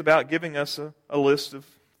than it is about giving us a list of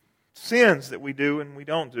sins that we do and we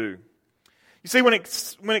don't do. You see, when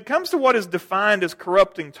it comes to what is defined as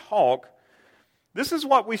corrupting talk, this is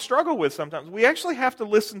what we struggle with sometimes. We actually have to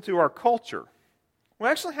listen to our culture. We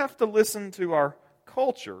actually have to listen to our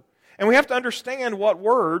culture. And we have to understand what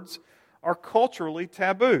words are culturally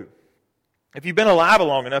taboo. If you've been alive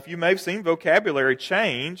long enough, you may have seen vocabulary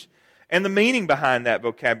change and the meaning behind that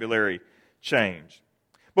vocabulary change.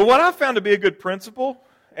 But what I've found to be a good principle,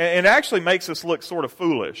 and it actually makes us look sort of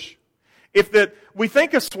foolish, if that we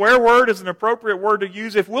think a swear word is an appropriate word to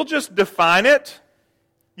use, if we'll just define it,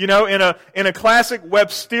 in a classic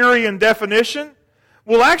Websterian definition,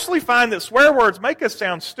 we'll actually find that swear words make us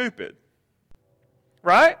sound stupid.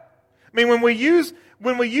 Right? I mean, when we use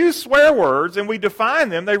swear words and we define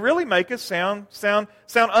them, they really make us sound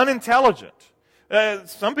unintelligent.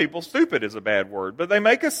 Some people, stupid is a bad word, but they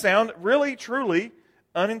make us sound really, truly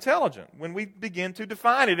unintelligent when we begin to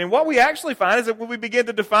define it. And what we actually find is that when we begin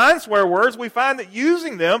to define swear words, we find that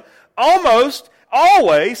using them almost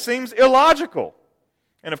always seems illogical.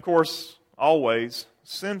 And of course, always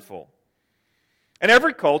sinful. And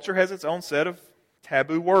every culture has its own set of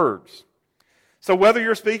taboo words. So whether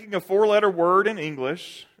you're speaking a four-letter word in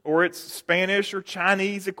English or its Spanish or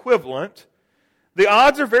Chinese equivalent, the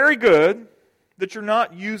odds are very good that you're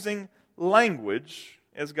not using language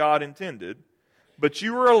as God intended, but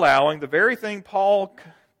you are allowing the very thing Paul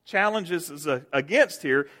challenges us against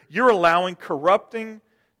here, you're allowing corrupting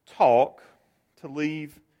talk to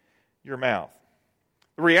leave your mouth.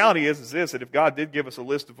 The reality is this, that if God did give us a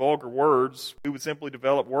list of vulgar words, we would simply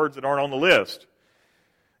develop words that aren't on the list.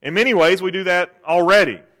 In many ways, we do that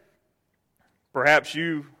already. Perhaps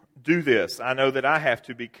you do this. I know that I have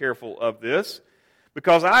to be careful of this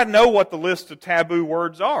because I know what the list of taboo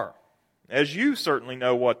words are, as you certainly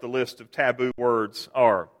know what the list of taboo words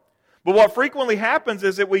are. But what frequently happens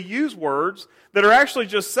is that we use words that are actually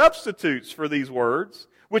just substitutes for these words,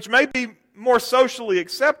 which may be more socially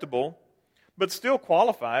acceptable, but still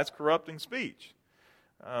qualify as corrupting speech.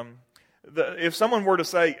 If someone were to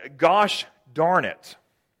say, "Gosh darn it,"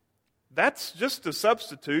 that's just a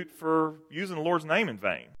substitute for using the Lord's name in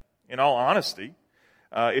vain, in all honesty.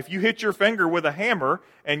 If you hit your finger with a hammer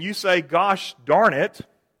and you say, "Gosh darn it,"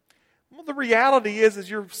 well, the reality is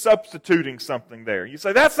you're substituting something there. You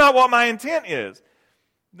say, "That's not what my intent is."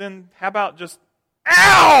 Then how about just,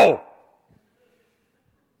 "Ow!"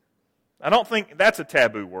 I don't think that's a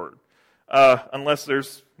taboo word, unless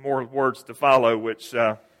there's more words to follow, which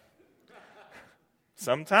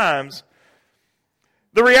sometimes.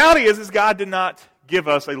 The reality is God did not give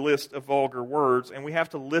us a list of vulgar words, and we have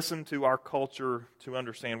to listen to our culture to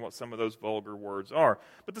understand what some of those vulgar words are.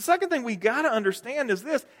 But the second thing we got to understand is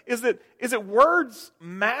this, is that words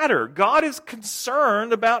matter. God is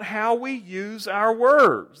concerned about how we use our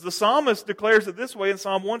words. The psalmist declares it this way in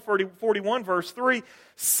Psalm 141, verse 3,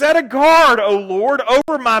 "Set a guard, O Lord,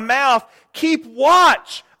 over my mouth. Keep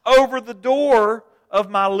watch over the door of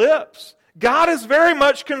my lips." God is very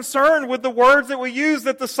much concerned with the words that we use,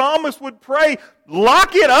 that the psalmist would pray,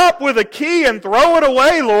 "Lock it up with a key and throw it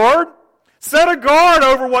away, Lord. Set a guard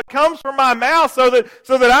over what comes from my mouth so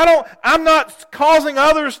that I'm not causing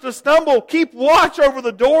others to stumble. Keep watch over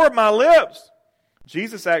the door of my lips."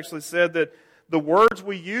 Jesus actually said that the words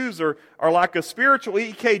we use are like a spiritual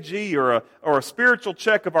EKG or a spiritual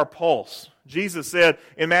check of our pulse. Jesus said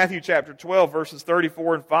in Matthew chapter 12, verses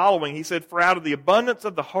 34 and following, He said, "For out of the abundance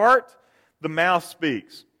of the heart, the mouth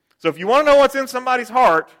speaks." So if you want to know what's in somebody's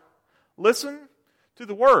heart, listen to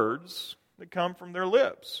the words that come from their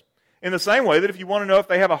lips. In the same way that if you want to know if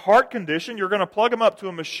they have a heart condition, you're going to plug them up to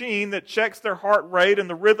a machine that checks their heart rate and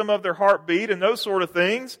the rhythm of their heartbeat and those sort of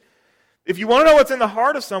things. If you want to know what's in the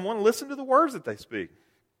heart of someone, listen to the words that they speak.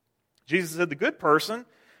 Jesus said the good person,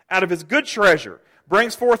 out of his good treasure,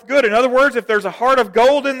 brings forth good. In other words, if there's a heart of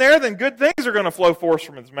gold in there, then good things are going to flow forth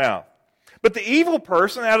from his mouth. But the evil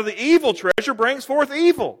person, out of the evil treasure, brings forth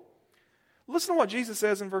evil. Listen to what Jesus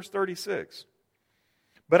says in verse 36.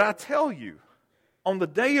 "But I tell you, on the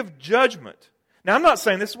day of judgment," now I'm not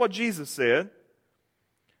saying this is what Jesus said,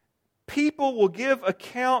 "people will give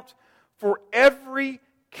account for every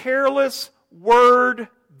careless word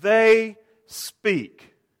they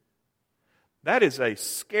speak." That is a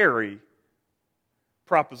scary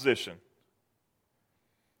proposition.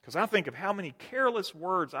 Because I think of how many careless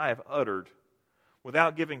words I have uttered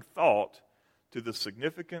without giving thought to the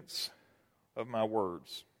significance of my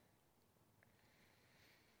words.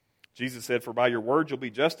 Jesus said, "For by your words you'll be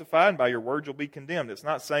justified, and by your words you'll be condemned." It's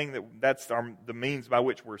not saying that that's the means by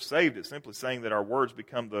which we're saved. It's simply saying that our words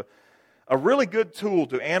become a really good tool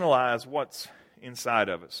to analyze what's inside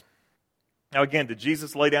of us. Now again, did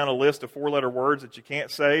Jesus lay down a list of 4-letter words that you can't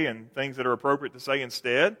say and things that are appropriate to say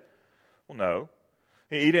instead? Well, no.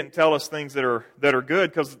 He didn't tell us things that are good,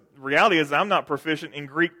 because the reality is I'm not proficient in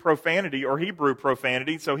Greek profanity or Hebrew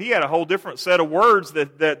profanity, so he had a whole different set of words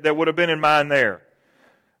that would have been in mind there.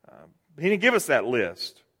 He didn't give us that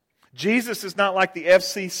list. Jesus is not like the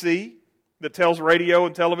FCC that tells radio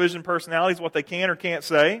and television personalities what they can or can't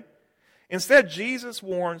say. Instead, Jesus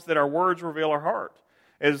warns that our words reveal our heart.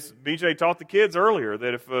 As BJ taught the kids earlier,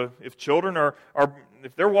 that if children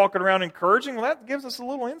if they're walking around encouraging, well, that gives us a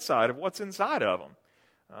little insight of what's inside of them.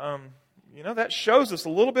 That shows us a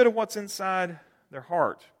little bit of what's inside their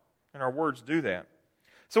heart, and our words do that.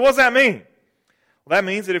 So what does that mean? Well, that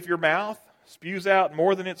means that if your mouth spews out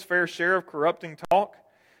more than its fair share of corrupting talk,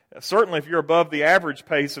 certainly if you're above the average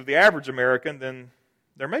pace of the average American, then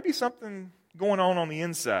there may be something going on the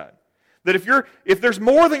inside. That if there's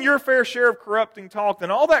more than your fair share of corrupting talk,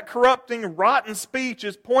 then all that corrupting, rotten speech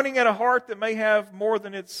is pointing at a heart that may have more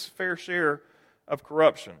than its fair share of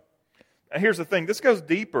corruption. Now here's the thing, this goes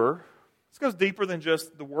deeper than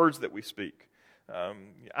just the words that we speak.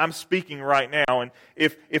 I'm speaking right now, and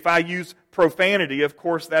if I use profanity, of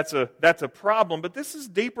course that's a problem, but this is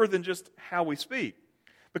deeper than just how we speak.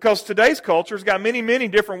 Because today's culture's got many, many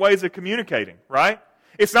different ways of communicating, right?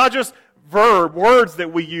 It's not just words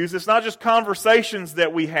that we use. It's not just conversations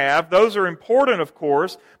that we have. Those are important, of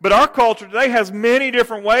course. But our culture today has many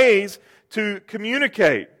different ways to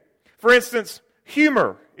communicate. For instance,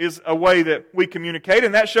 humor is a way that we communicate,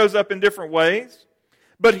 and that shows up in different ways.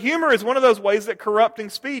 But humor is one of those ways that corrupting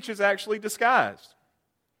speech is actually disguised.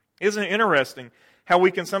 Isn't it interesting how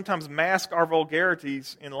we can sometimes mask our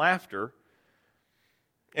vulgarities in laughter?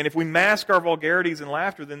 And if we mask our vulgarities and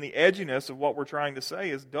laughter, then the edginess of what we're trying to say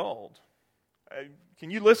is dulled. Can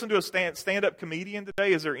you listen to a stand-up comedian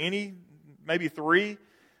today? Is there any, maybe 3,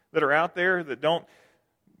 that are out there that don't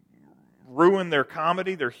ruin their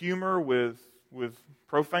comedy, their humor with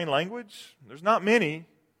profane language? There's not many.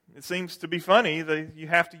 It seems to be funny that you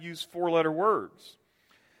have to use 4-letter words.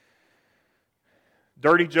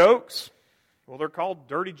 Dirty jokes, well, they're called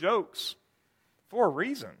dirty jokes for a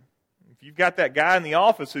reason. If you've got that guy in the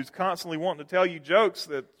office who's constantly wanting to tell you jokes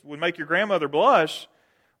that would make your grandmother blush,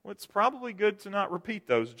 well, it's probably good to not repeat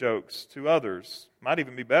those jokes to others. Might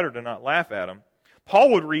even be better to not laugh at them.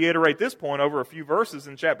 Paul would reiterate this point over a few verses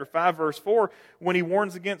in chapter 5, verse 4, when he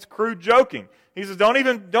warns against crude joking. He says, don't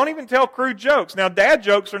even tell crude jokes. Now, dad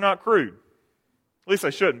jokes are not crude. At least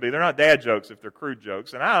they shouldn't be. They're not dad jokes if they're crude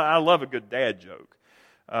jokes. And I love a good dad joke.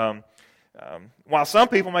 While some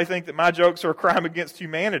people may think that my jokes are a crime against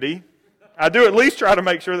humanity, I do at least try to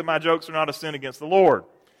make sure that my jokes are not a sin against the Lord.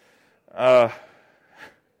 I'm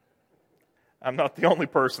not the only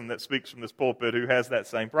person that speaks from this pulpit who has that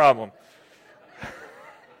same problem.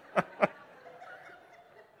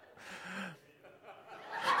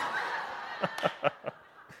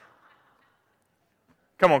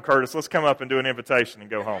 Come on, Curtis, let's come up and do an invitation and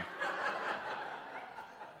go home.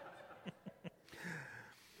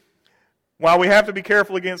 While we have to be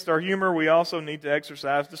careful against our humor, we also need to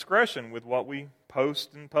exercise discretion with what we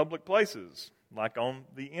post in public places, like on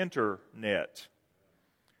the internet.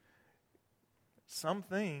 Some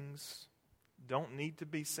things don't need to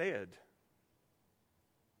be said.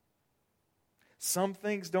 Some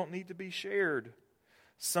things don't need to be shared.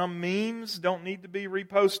 Some memes don't need to be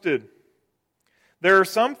reposted. There are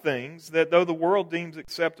some things that, though the world deems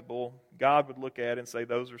acceptable, God would look at and say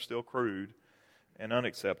those are still crude and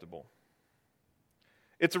unacceptable.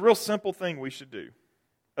 It's a real simple thing we should do.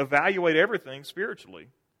 Evaluate everything spiritually.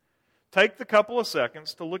 Take the couple of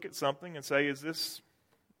seconds to look at something and say, is this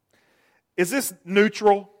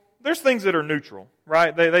neutral? There's things that are neutral,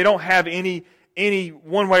 right? They don't have any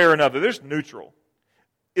one way or another. There's neutral.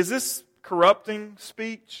 Is this corrupting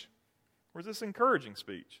speech or is this encouraging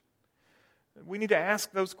speech? We need to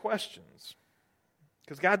ask those questions.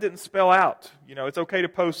 Because God didn't spell out, it's okay to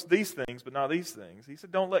post these things, but not these things. He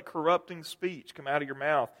said, don't let corrupting speech come out of your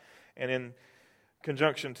mouth and in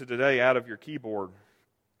conjunction to today, out of your keyboard.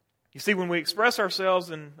 You see, when we express ourselves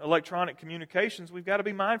in electronic communications, we've got to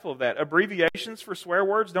be mindful of that. Abbreviations for swear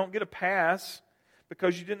words don't get a pass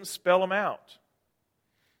because you didn't spell them out.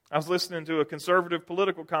 I was listening to a conservative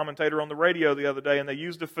political commentator on the radio the other day, and they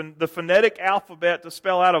used the phonetic alphabet to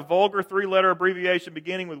spell out a vulgar 3-letter abbreviation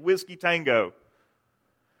beginning with Whiskey Tango.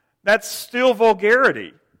 That's still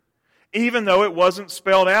vulgarity, even though it wasn't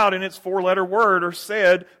spelled out in its 4-letter word or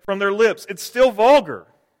said from their lips. It's still vulgar.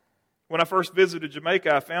 When I first visited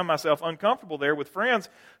Jamaica, I found myself uncomfortable there with friends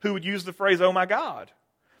who would use the phrase, "Oh my God,"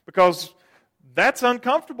 because that's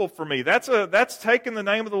uncomfortable for me. That's taking the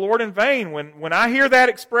name of the Lord in vain. When I hear that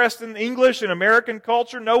expressed in English in American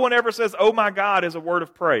culture, no one ever says, "Oh my God," as a word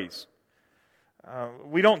of praise.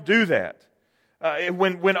 We don't do that.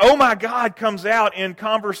 When "oh my God" comes out in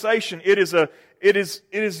conversation, it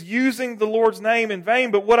is using the Lord's name in vain.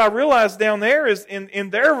 But what I realized down there is in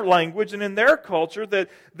their language and in their culture that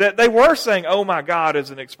they were saying "oh my God" as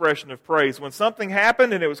an expression of praise. When something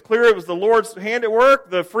happened and it was clear it was the Lord's hand at work,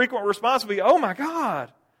 the frequent response would be "oh my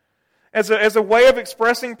God," as a way of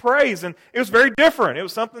expressing praise. And it was very different. It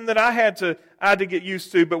was something that I had to get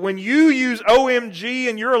used to. But when you use OMG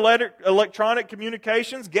in your electronic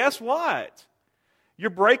communications, guess what? You're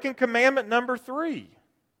breaking commandment number 3.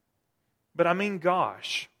 But I mean,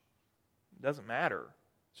 gosh, it doesn't matter.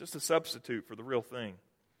 It's just a substitute for the real thing.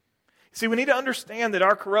 See, we need to understand that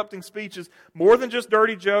our corrupting speech is more than just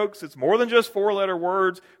dirty jokes. It's more than just 4-letter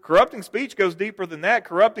words. Corrupting speech goes deeper than that.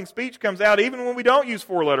 Corrupting speech comes out even when we don't use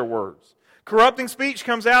 4-letter words. Corrupting speech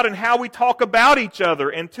comes out in how we talk about each other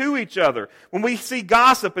and to each other. When we see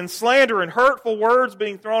gossip and slander and hurtful words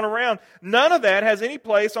being thrown around, none of that has any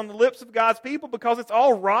place on the lips of God's people because it's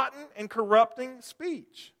all rotten and corrupting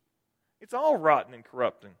speech. It's all rotten and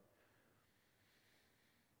corrupting.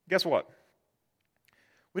 Guess what?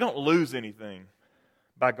 We don't lose anything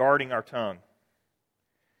by guarding our tongue.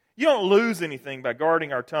 You don't lose anything by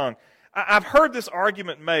guarding our tongue. I've heard this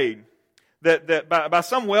argument made that by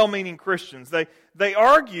some well-meaning Christians. They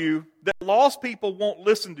argue that lost people won't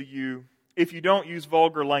listen to you if you don't use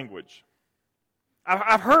vulgar language.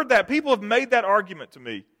 I've heard that. People have made that argument to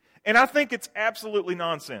me. And I think it's absolutely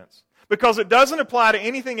nonsense. Because it doesn't apply to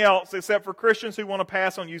anything else except for Christians who want to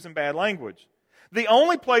pass on using bad language. The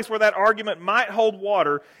only place where that argument might hold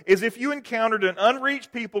water is if you encountered an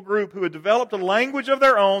unreached people group who had developed a language of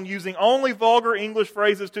their own using only vulgar English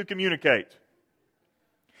phrases to communicate.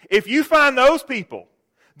 If you find those people,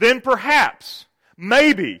 then perhaps,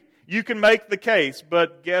 maybe, you can make the case,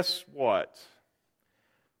 but guess what?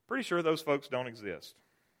 Pretty sure those folks don't exist.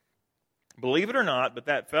 Believe it or not, but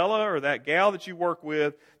that fella or that gal that you work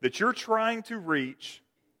with, that you're trying to reach,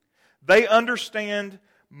 they understand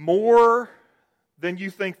more than you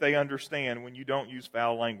think they understand when you don't use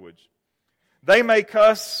foul language. They may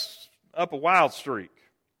cuss up a wild streak.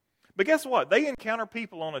 But guess what? They encounter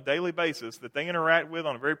people on a daily basis that they interact with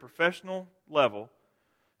on a very professional level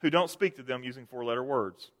who don't speak to them using 4-letter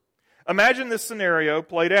words. Imagine this scenario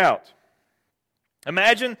played out.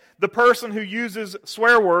 Imagine the person who uses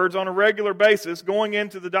swear words on a regular basis going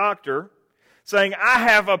into the doctor saying, "I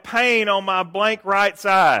have a pain on my blank right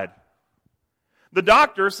side." The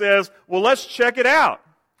doctor says, "Well, let's check it out."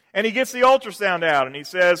 And he gets the ultrasound out and he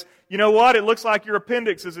says, "You know what? It looks like your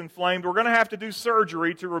appendix is inflamed. We're going to have to do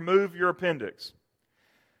surgery to remove your appendix."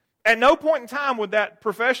 At no point in time would that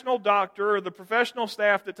professional doctor or the professional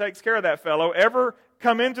staff that takes care of that fellow ever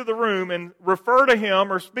come into the room and refer to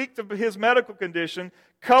him or speak to his medical condition,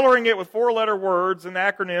 coloring it with 4-letter words and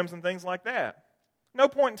acronyms and things like that. No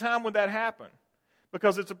point in time would that happen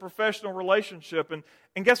because it's a professional relationship.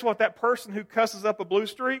 And guess what? That person who cusses up a blue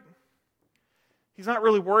streak, he's not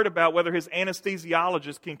really worried about whether his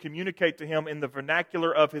anesthesiologist can communicate to him in the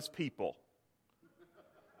vernacular of his people.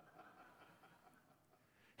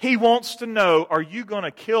 He wants to know, are you going to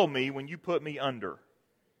kill me when you put me under?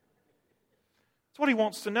 That's what he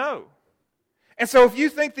wants to know. And so if you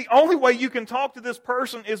think the only way you can talk to this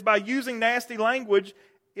person is by using nasty language,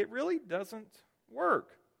 it really doesn't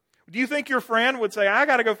work. Do you think your friend would say, "I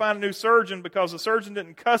got to go find a new surgeon because the surgeon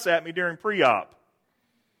didn't cuss at me during pre-op"?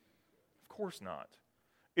 Of course not.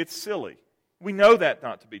 It's silly. We know that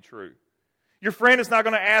not to be true. Your friend is not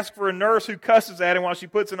going to ask for a nurse who cusses at him while she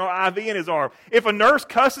puts an IV in his arm. If a nurse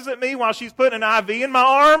cusses at me while she's putting an IV in my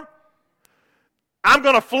arm, I'm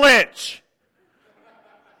going to flinch.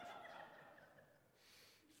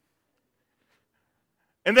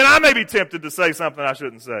 And then I may be tempted to say something I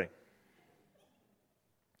shouldn't say.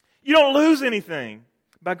 You don't lose anything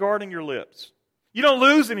by guarding your lips. You don't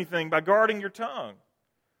lose anything by guarding your tongue.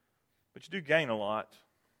 But you do gain a lot.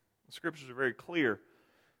 The Scriptures are very clear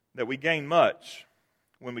that we gain much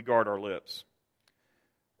when we guard our lips.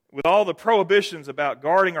 With all the prohibitions about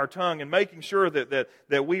guarding our tongue and making sure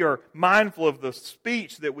that we are mindful of the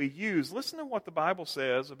speech that we use, listen to what the Bible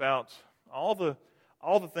says about all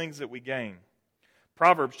the things that we gain.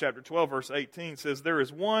 Proverbs chapter 12, verse 18 says, "There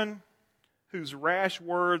is one whose rash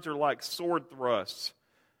words are like sword thrusts,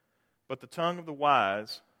 but the tongue of the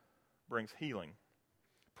wise brings healing."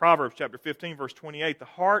 Proverbs chapter 15, verse 28, "The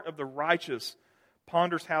heart of the righteous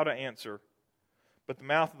ponders how to answer, but the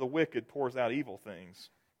mouth of the wicked pours out evil things."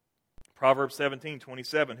 Proverbs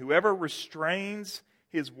 17:27, "Whoever restrains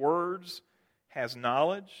his words has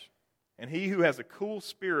knowledge, and he who has a cool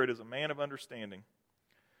spirit is a man of understanding."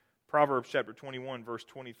 Proverbs chapter 21, verse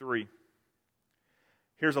 23.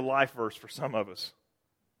 Here's a life verse for some of us.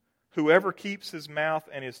 "Whoever keeps his mouth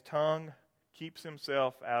and his tongue keeps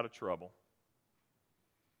himself out of trouble."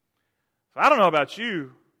 So I don't know about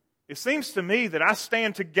you, it seems to me that I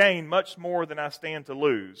stand to gain much more than I stand to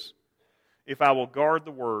lose if I will guard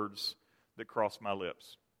the words that cross my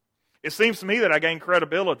lips. It seems to me that I gain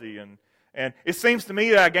credibility, and it seems to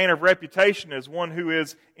me that I gain a reputation as one who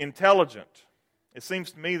is intelligent. It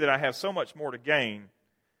seems to me that I have so much more to gain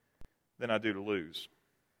than I do to lose.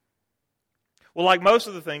 Well, like most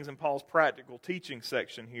of the things in Paul's practical teaching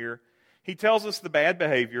section here, he tells us the bad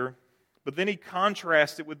behavior, but then he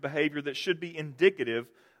contrasts it with behavior that should be indicative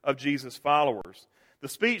of Jesus' followers. The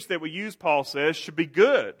speech that we use, Paul says, should be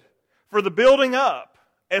good for the building up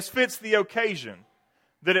as fits the occasion,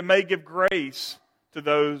 that it may give grace to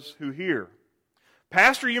those who hear.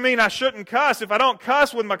 "Pastor, you mean I shouldn't cuss? If I don't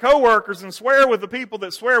cuss with my coworkers and swear with the people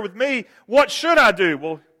that swear with me, what should I do?"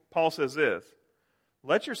 Well, Paul says this: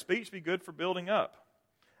 let your speech be good for building up.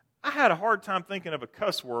 I had a hard time thinking of a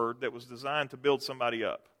cuss word that was designed to build somebody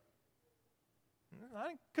up.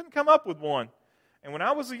 I couldn't come up with one. And when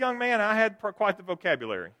I was a young man, I had quite the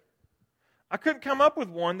vocabulary. I couldn't come up with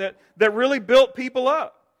one that really built people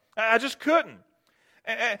up. I just couldn't.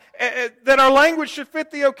 That our language should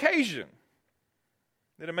fit the occasion,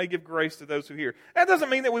 that it may give grace to those who hear. That doesn't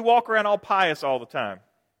mean that we walk around all pious all the time.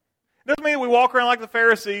 It doesn't mean that we walk around like the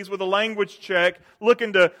Pharisees with a language check,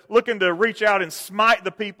 looking to reach out and smite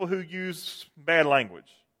the people who use bad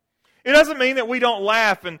language. It doesn't mean that we don't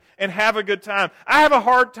laugh and have a good time. I have a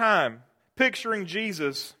hard time picturing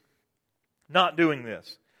Jesus not doing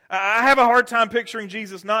this. I have a hard time picturing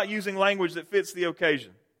Jesus not using language that fits the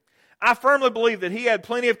occasion. I firmly believe that he had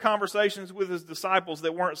plenty of conversations with his disciples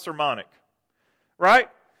that weren't sermonic. Right? I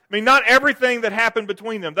mean, not everything that happened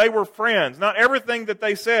between them. They were friends. Not everything that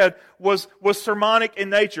they said was sermonic in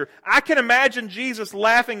nature. I can imagine Jesus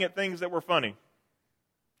laughing at things that were funny.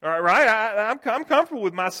 All right? I'm comfortable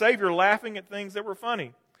with my Savior laughing at things that were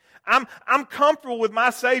funny. I'm comfortable with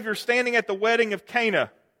my Savior standing at the wedding of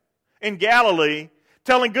Cana in Galilee,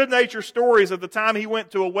 telling good-natured stories of the time he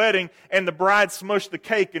went to a wedding and the bride smushed the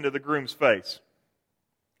cake into the groom's face,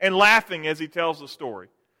 and laughing as he tells the story.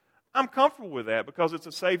 I'm comfortable with that because it's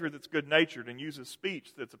a Savior that's good-natured and uses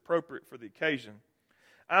speech that's appropriate for the occasion.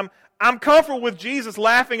 I'm comfortable with Jesus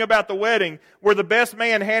laughing about the wedding where the best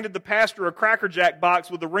man handed the pastor a Cracker Jack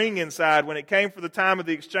box with a ring inside when it came for the time of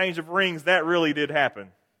the exchange of rings. That really did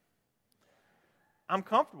happen. I'm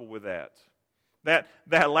comfortable with that.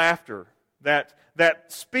 That laughter, that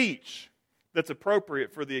speech that's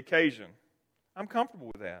appropriate for the occasion. I'm comfortable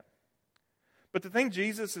with that. But the thing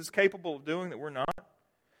Jesus is capable of doing that we're not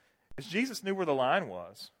is Jesus knew where the line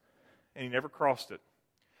was, and he never crossed it.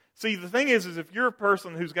 See, the thing is if you're a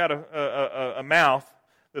person who's got a mouth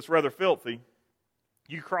that's rather filthy,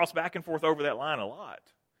 you cross back and forth over that line a lot.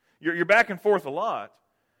 You're back and forth a lot.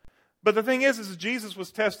 But the thing is Jesus was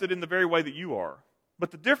tested in the very way that you are. But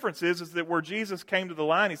the difference is that where Jesus came to the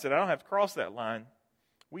line, he said, I don't have to cross that line.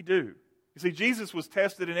 We do. You see, Jesus was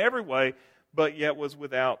tested in every way, but yet was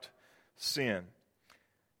without sin.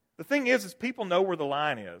 The thing is people know where the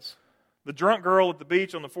line is. The drunk girl at the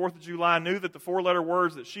beach on the 4th of July knew that the 4-letter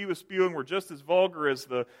words that she was spewing were just as vulgar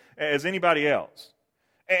as anybody else.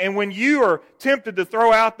 And when you are tempted to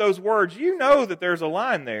throw out those words, you know that there's a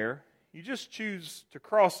line there. You just choose to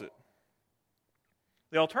cross it.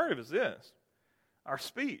 The alternative is this. Our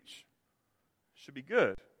speech should be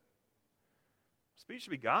good. Speech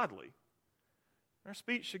should be godly. Our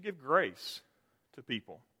speech should give grace to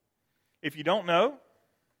people. If you don't know,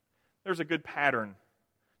 there's a good pattern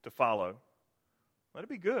to follow. Let it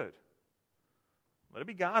be good. Let it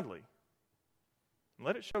be godly. And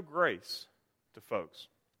let it show grace to folks.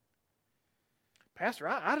 Pastor,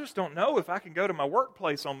 I just don't know if I can go to my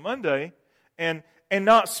workplace on Monday and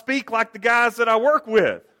not speak like the guys that I work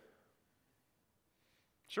with.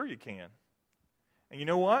 Sure you can. And you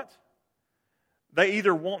know what? They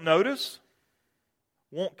either won't notice,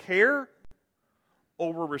 won't care,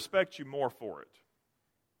 or will respect you more for it.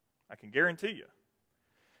 I can guarantee you.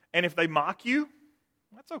 And if they mock you,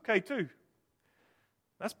 that's okay too.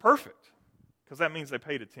 That's perfect. Because that means they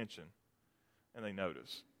paid attention and they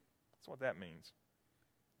notice. That's what that means.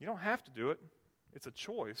 You don't have to do it. It's a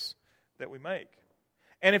choice that we make.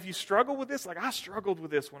 And if you struggle with this, like I struggled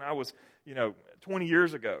with this when I was, 20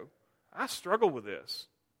 years ago. I struggled with this.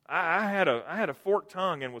 I had a forked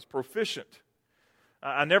tongue and was proficient.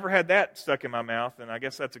 I never had that stuck in my mouth, and I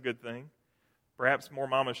guess that's a good thing. Perhaps more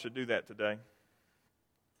mamas should do that today.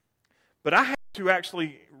 But I had to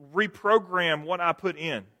actually reprogram what I put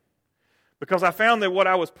in because I found that what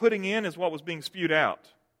I was putting in is what was being spewed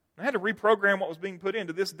out. I had to reprogram what was being put in.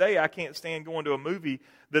 To this day, I can't stand going to a movie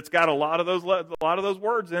that's got a lot of those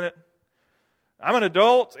words in it. I'm an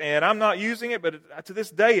adult and I'm not using it, but to this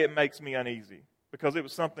day, it makes me uneasy because it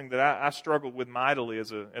was something that I struggled with mightily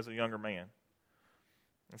as a younger man.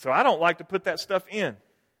 And so I don't like to put that stuff in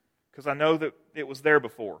because I know that it was there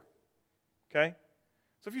before. Okay?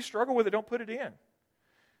 So if you struggle with it, don't put it in.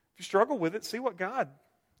 If you struggle with it, see what God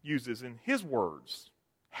uses in His words,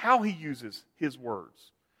 how He uses His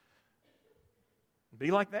words. Be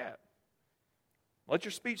like that. Let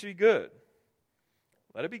your speech be good.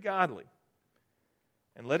 Let it be godly.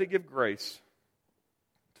 And let it give grace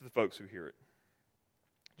to the folks who hear it.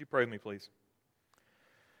 Would you pray with me, please?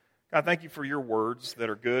 God, thank you for your words that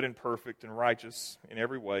are good and perfect and righteous in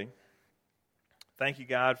every way. Thank you,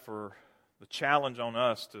 God, for the challenge on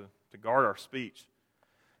us to guard our speech.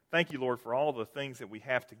 Thank you, Lord, for all the things that we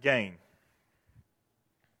have to gain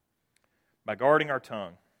by guarding our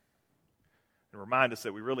tongue. And remind us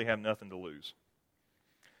that we really have nothing to lose.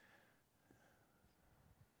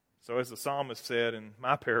 So as the psalmist said in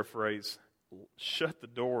my paraphrase, shut the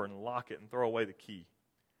door and lock it and throw away the key,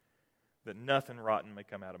 that nothing rotten may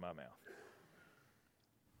come out of my mouth.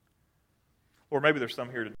 Or maybe there's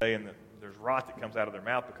some here today and there's rot that comes out of their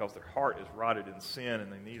mouth because their heart is rotted in sin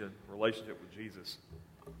and they need a relationship with Jesus.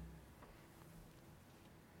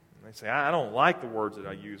 And they say, I don't like the words that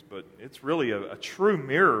I use, but it's really a true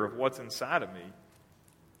mirror of what's inside of me.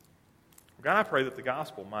 God, I pray that the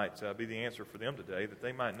gospel might be the answer for them today, that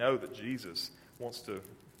they might know that Jesus wants to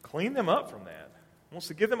clean them up from that, Wants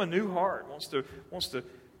to give them a new heart. Wants to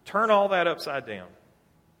turn all that upside down.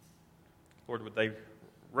 Lord, would they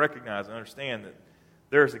recognize and understand that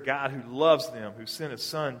there is a God who loves them, who sent His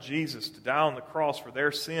Son, Jesus, to die on the cross for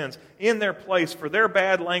their sins, in their place, for their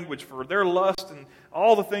bad language, for their lust, and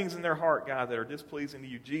all the things in their heart, God, that are displeasing to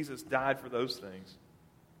you. Jesus died for those things,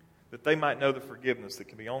 that they might know the forgiveness that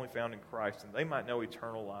can be only found in Christ, and they might know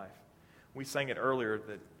eternal life. We sang it earlier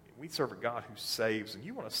that we serve a God who saves, and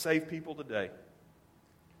you want to save people today.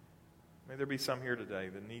 May there be some here today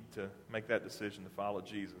that need to make that decision to follow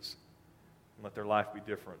Jesus and let their life be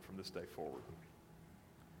different from this day forward.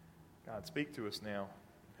 God, speak to us now.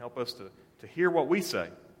 Help us to hear what we say,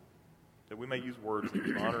 that we may use words that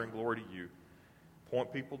give honor and glory to you,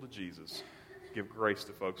 point people to Jesus, give grace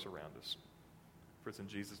to folks around us. For it's in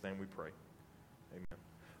Jesus' name we pray. Amen.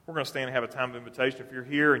 We're going to stand and have a time of invitation. If you're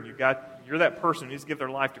here and you're that person who needs to give their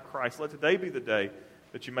life to Christ, let today be the day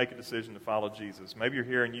that you make a decision to follow Jesus. Maybe you're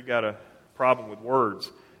here and you've got a problem with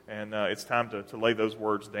words, and it's time to lay those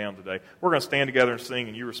words down today. We're going to stand together and sing,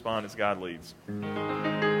 and you respond as God leads.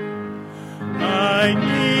 I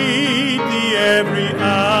need thee every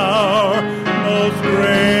hour, most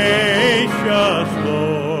gracious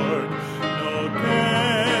Lord. No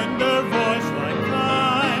tender voice like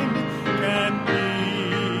thine can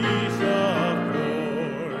peace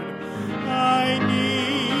afford. I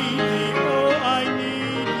need thee, oh, I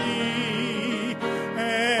need thee.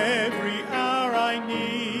 Every hour I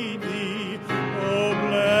need thee. Oh,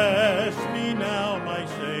 bless me now, my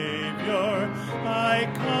Savior. I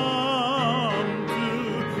come.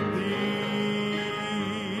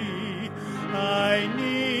 I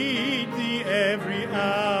need thee every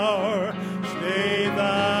hour. Stay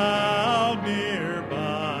thou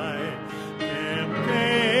nearby.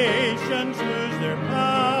 Temptations lose their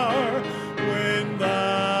power when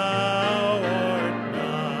thou art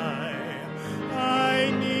nigh.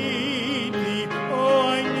 I need thee, oh,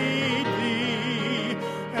 I need thee.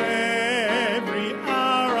 Every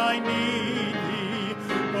hour I need thee.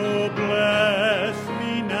 Oh, bless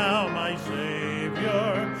me now, my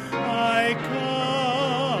Savior. I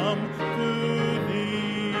come to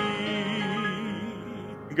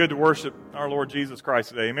thee. Good to worship our Lord Jesus Christ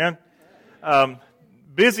today. Amen.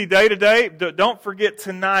 Busy day today. Don't forget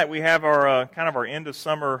tonight we have our kind of our end of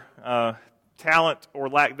summer talent or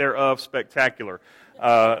lack thereof spectacular.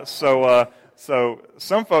 So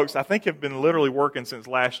some folks I think have been literally working since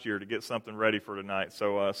last year to get something ready for tonight.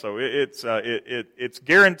 So it's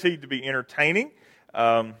guaranteed to be entertaining.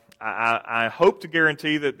 I hope to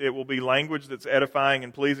guarantee that it will be language that's edifying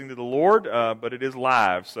and pleasing to the Lord, but it is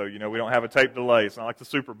live, so we don't have a tape delay. It's not like the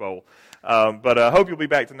Super Bowl. But I hope you'll be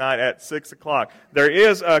back tonight at 6 o'clock. There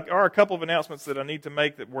are a couple of announcements that I need to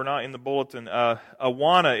make that were not in the bulletin.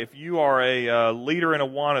 Awana, if you are a leader in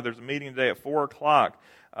Awana, there's a meeting today at 4 o'clock.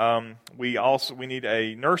 We need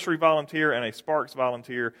a nursery volunteer and a Sparks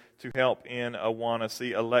volunteer to help in Awana.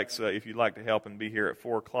 See Alexa if you'd like to help and be here at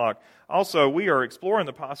 4 o'clock. Also, we are exploring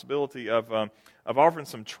the possibility of offering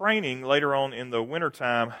some training later on in the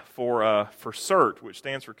wintertime for CERT, which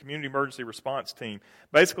stands for Community Emergency Response Team.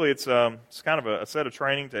 Basically, it's kind of a set of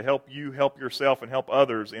training to help you help yourself and help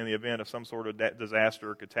others in the event of some sort of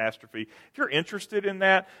disaster or catastrophe. If you're interested in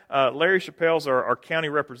that, Larry Chappelle's our county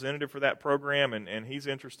representative for that program, and he's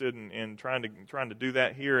interested in trying to do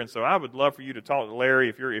that here. And so I would love for you to talk to Larry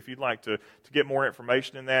if you'd like to get more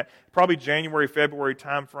information in that. Probably January, February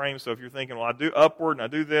time frame. So if you're thinking, well, I do Upward and I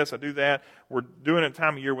do this, I do that, we're doing it at a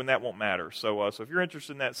time of year when that won't matter. So if you're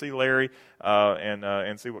interested in that, see Larry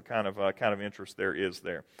and see what kind of interest there is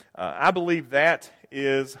there. I believe that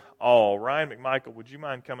is all. Ryan McMichael, would you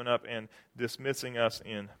mind coming up and dismissing us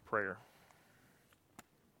in prayer?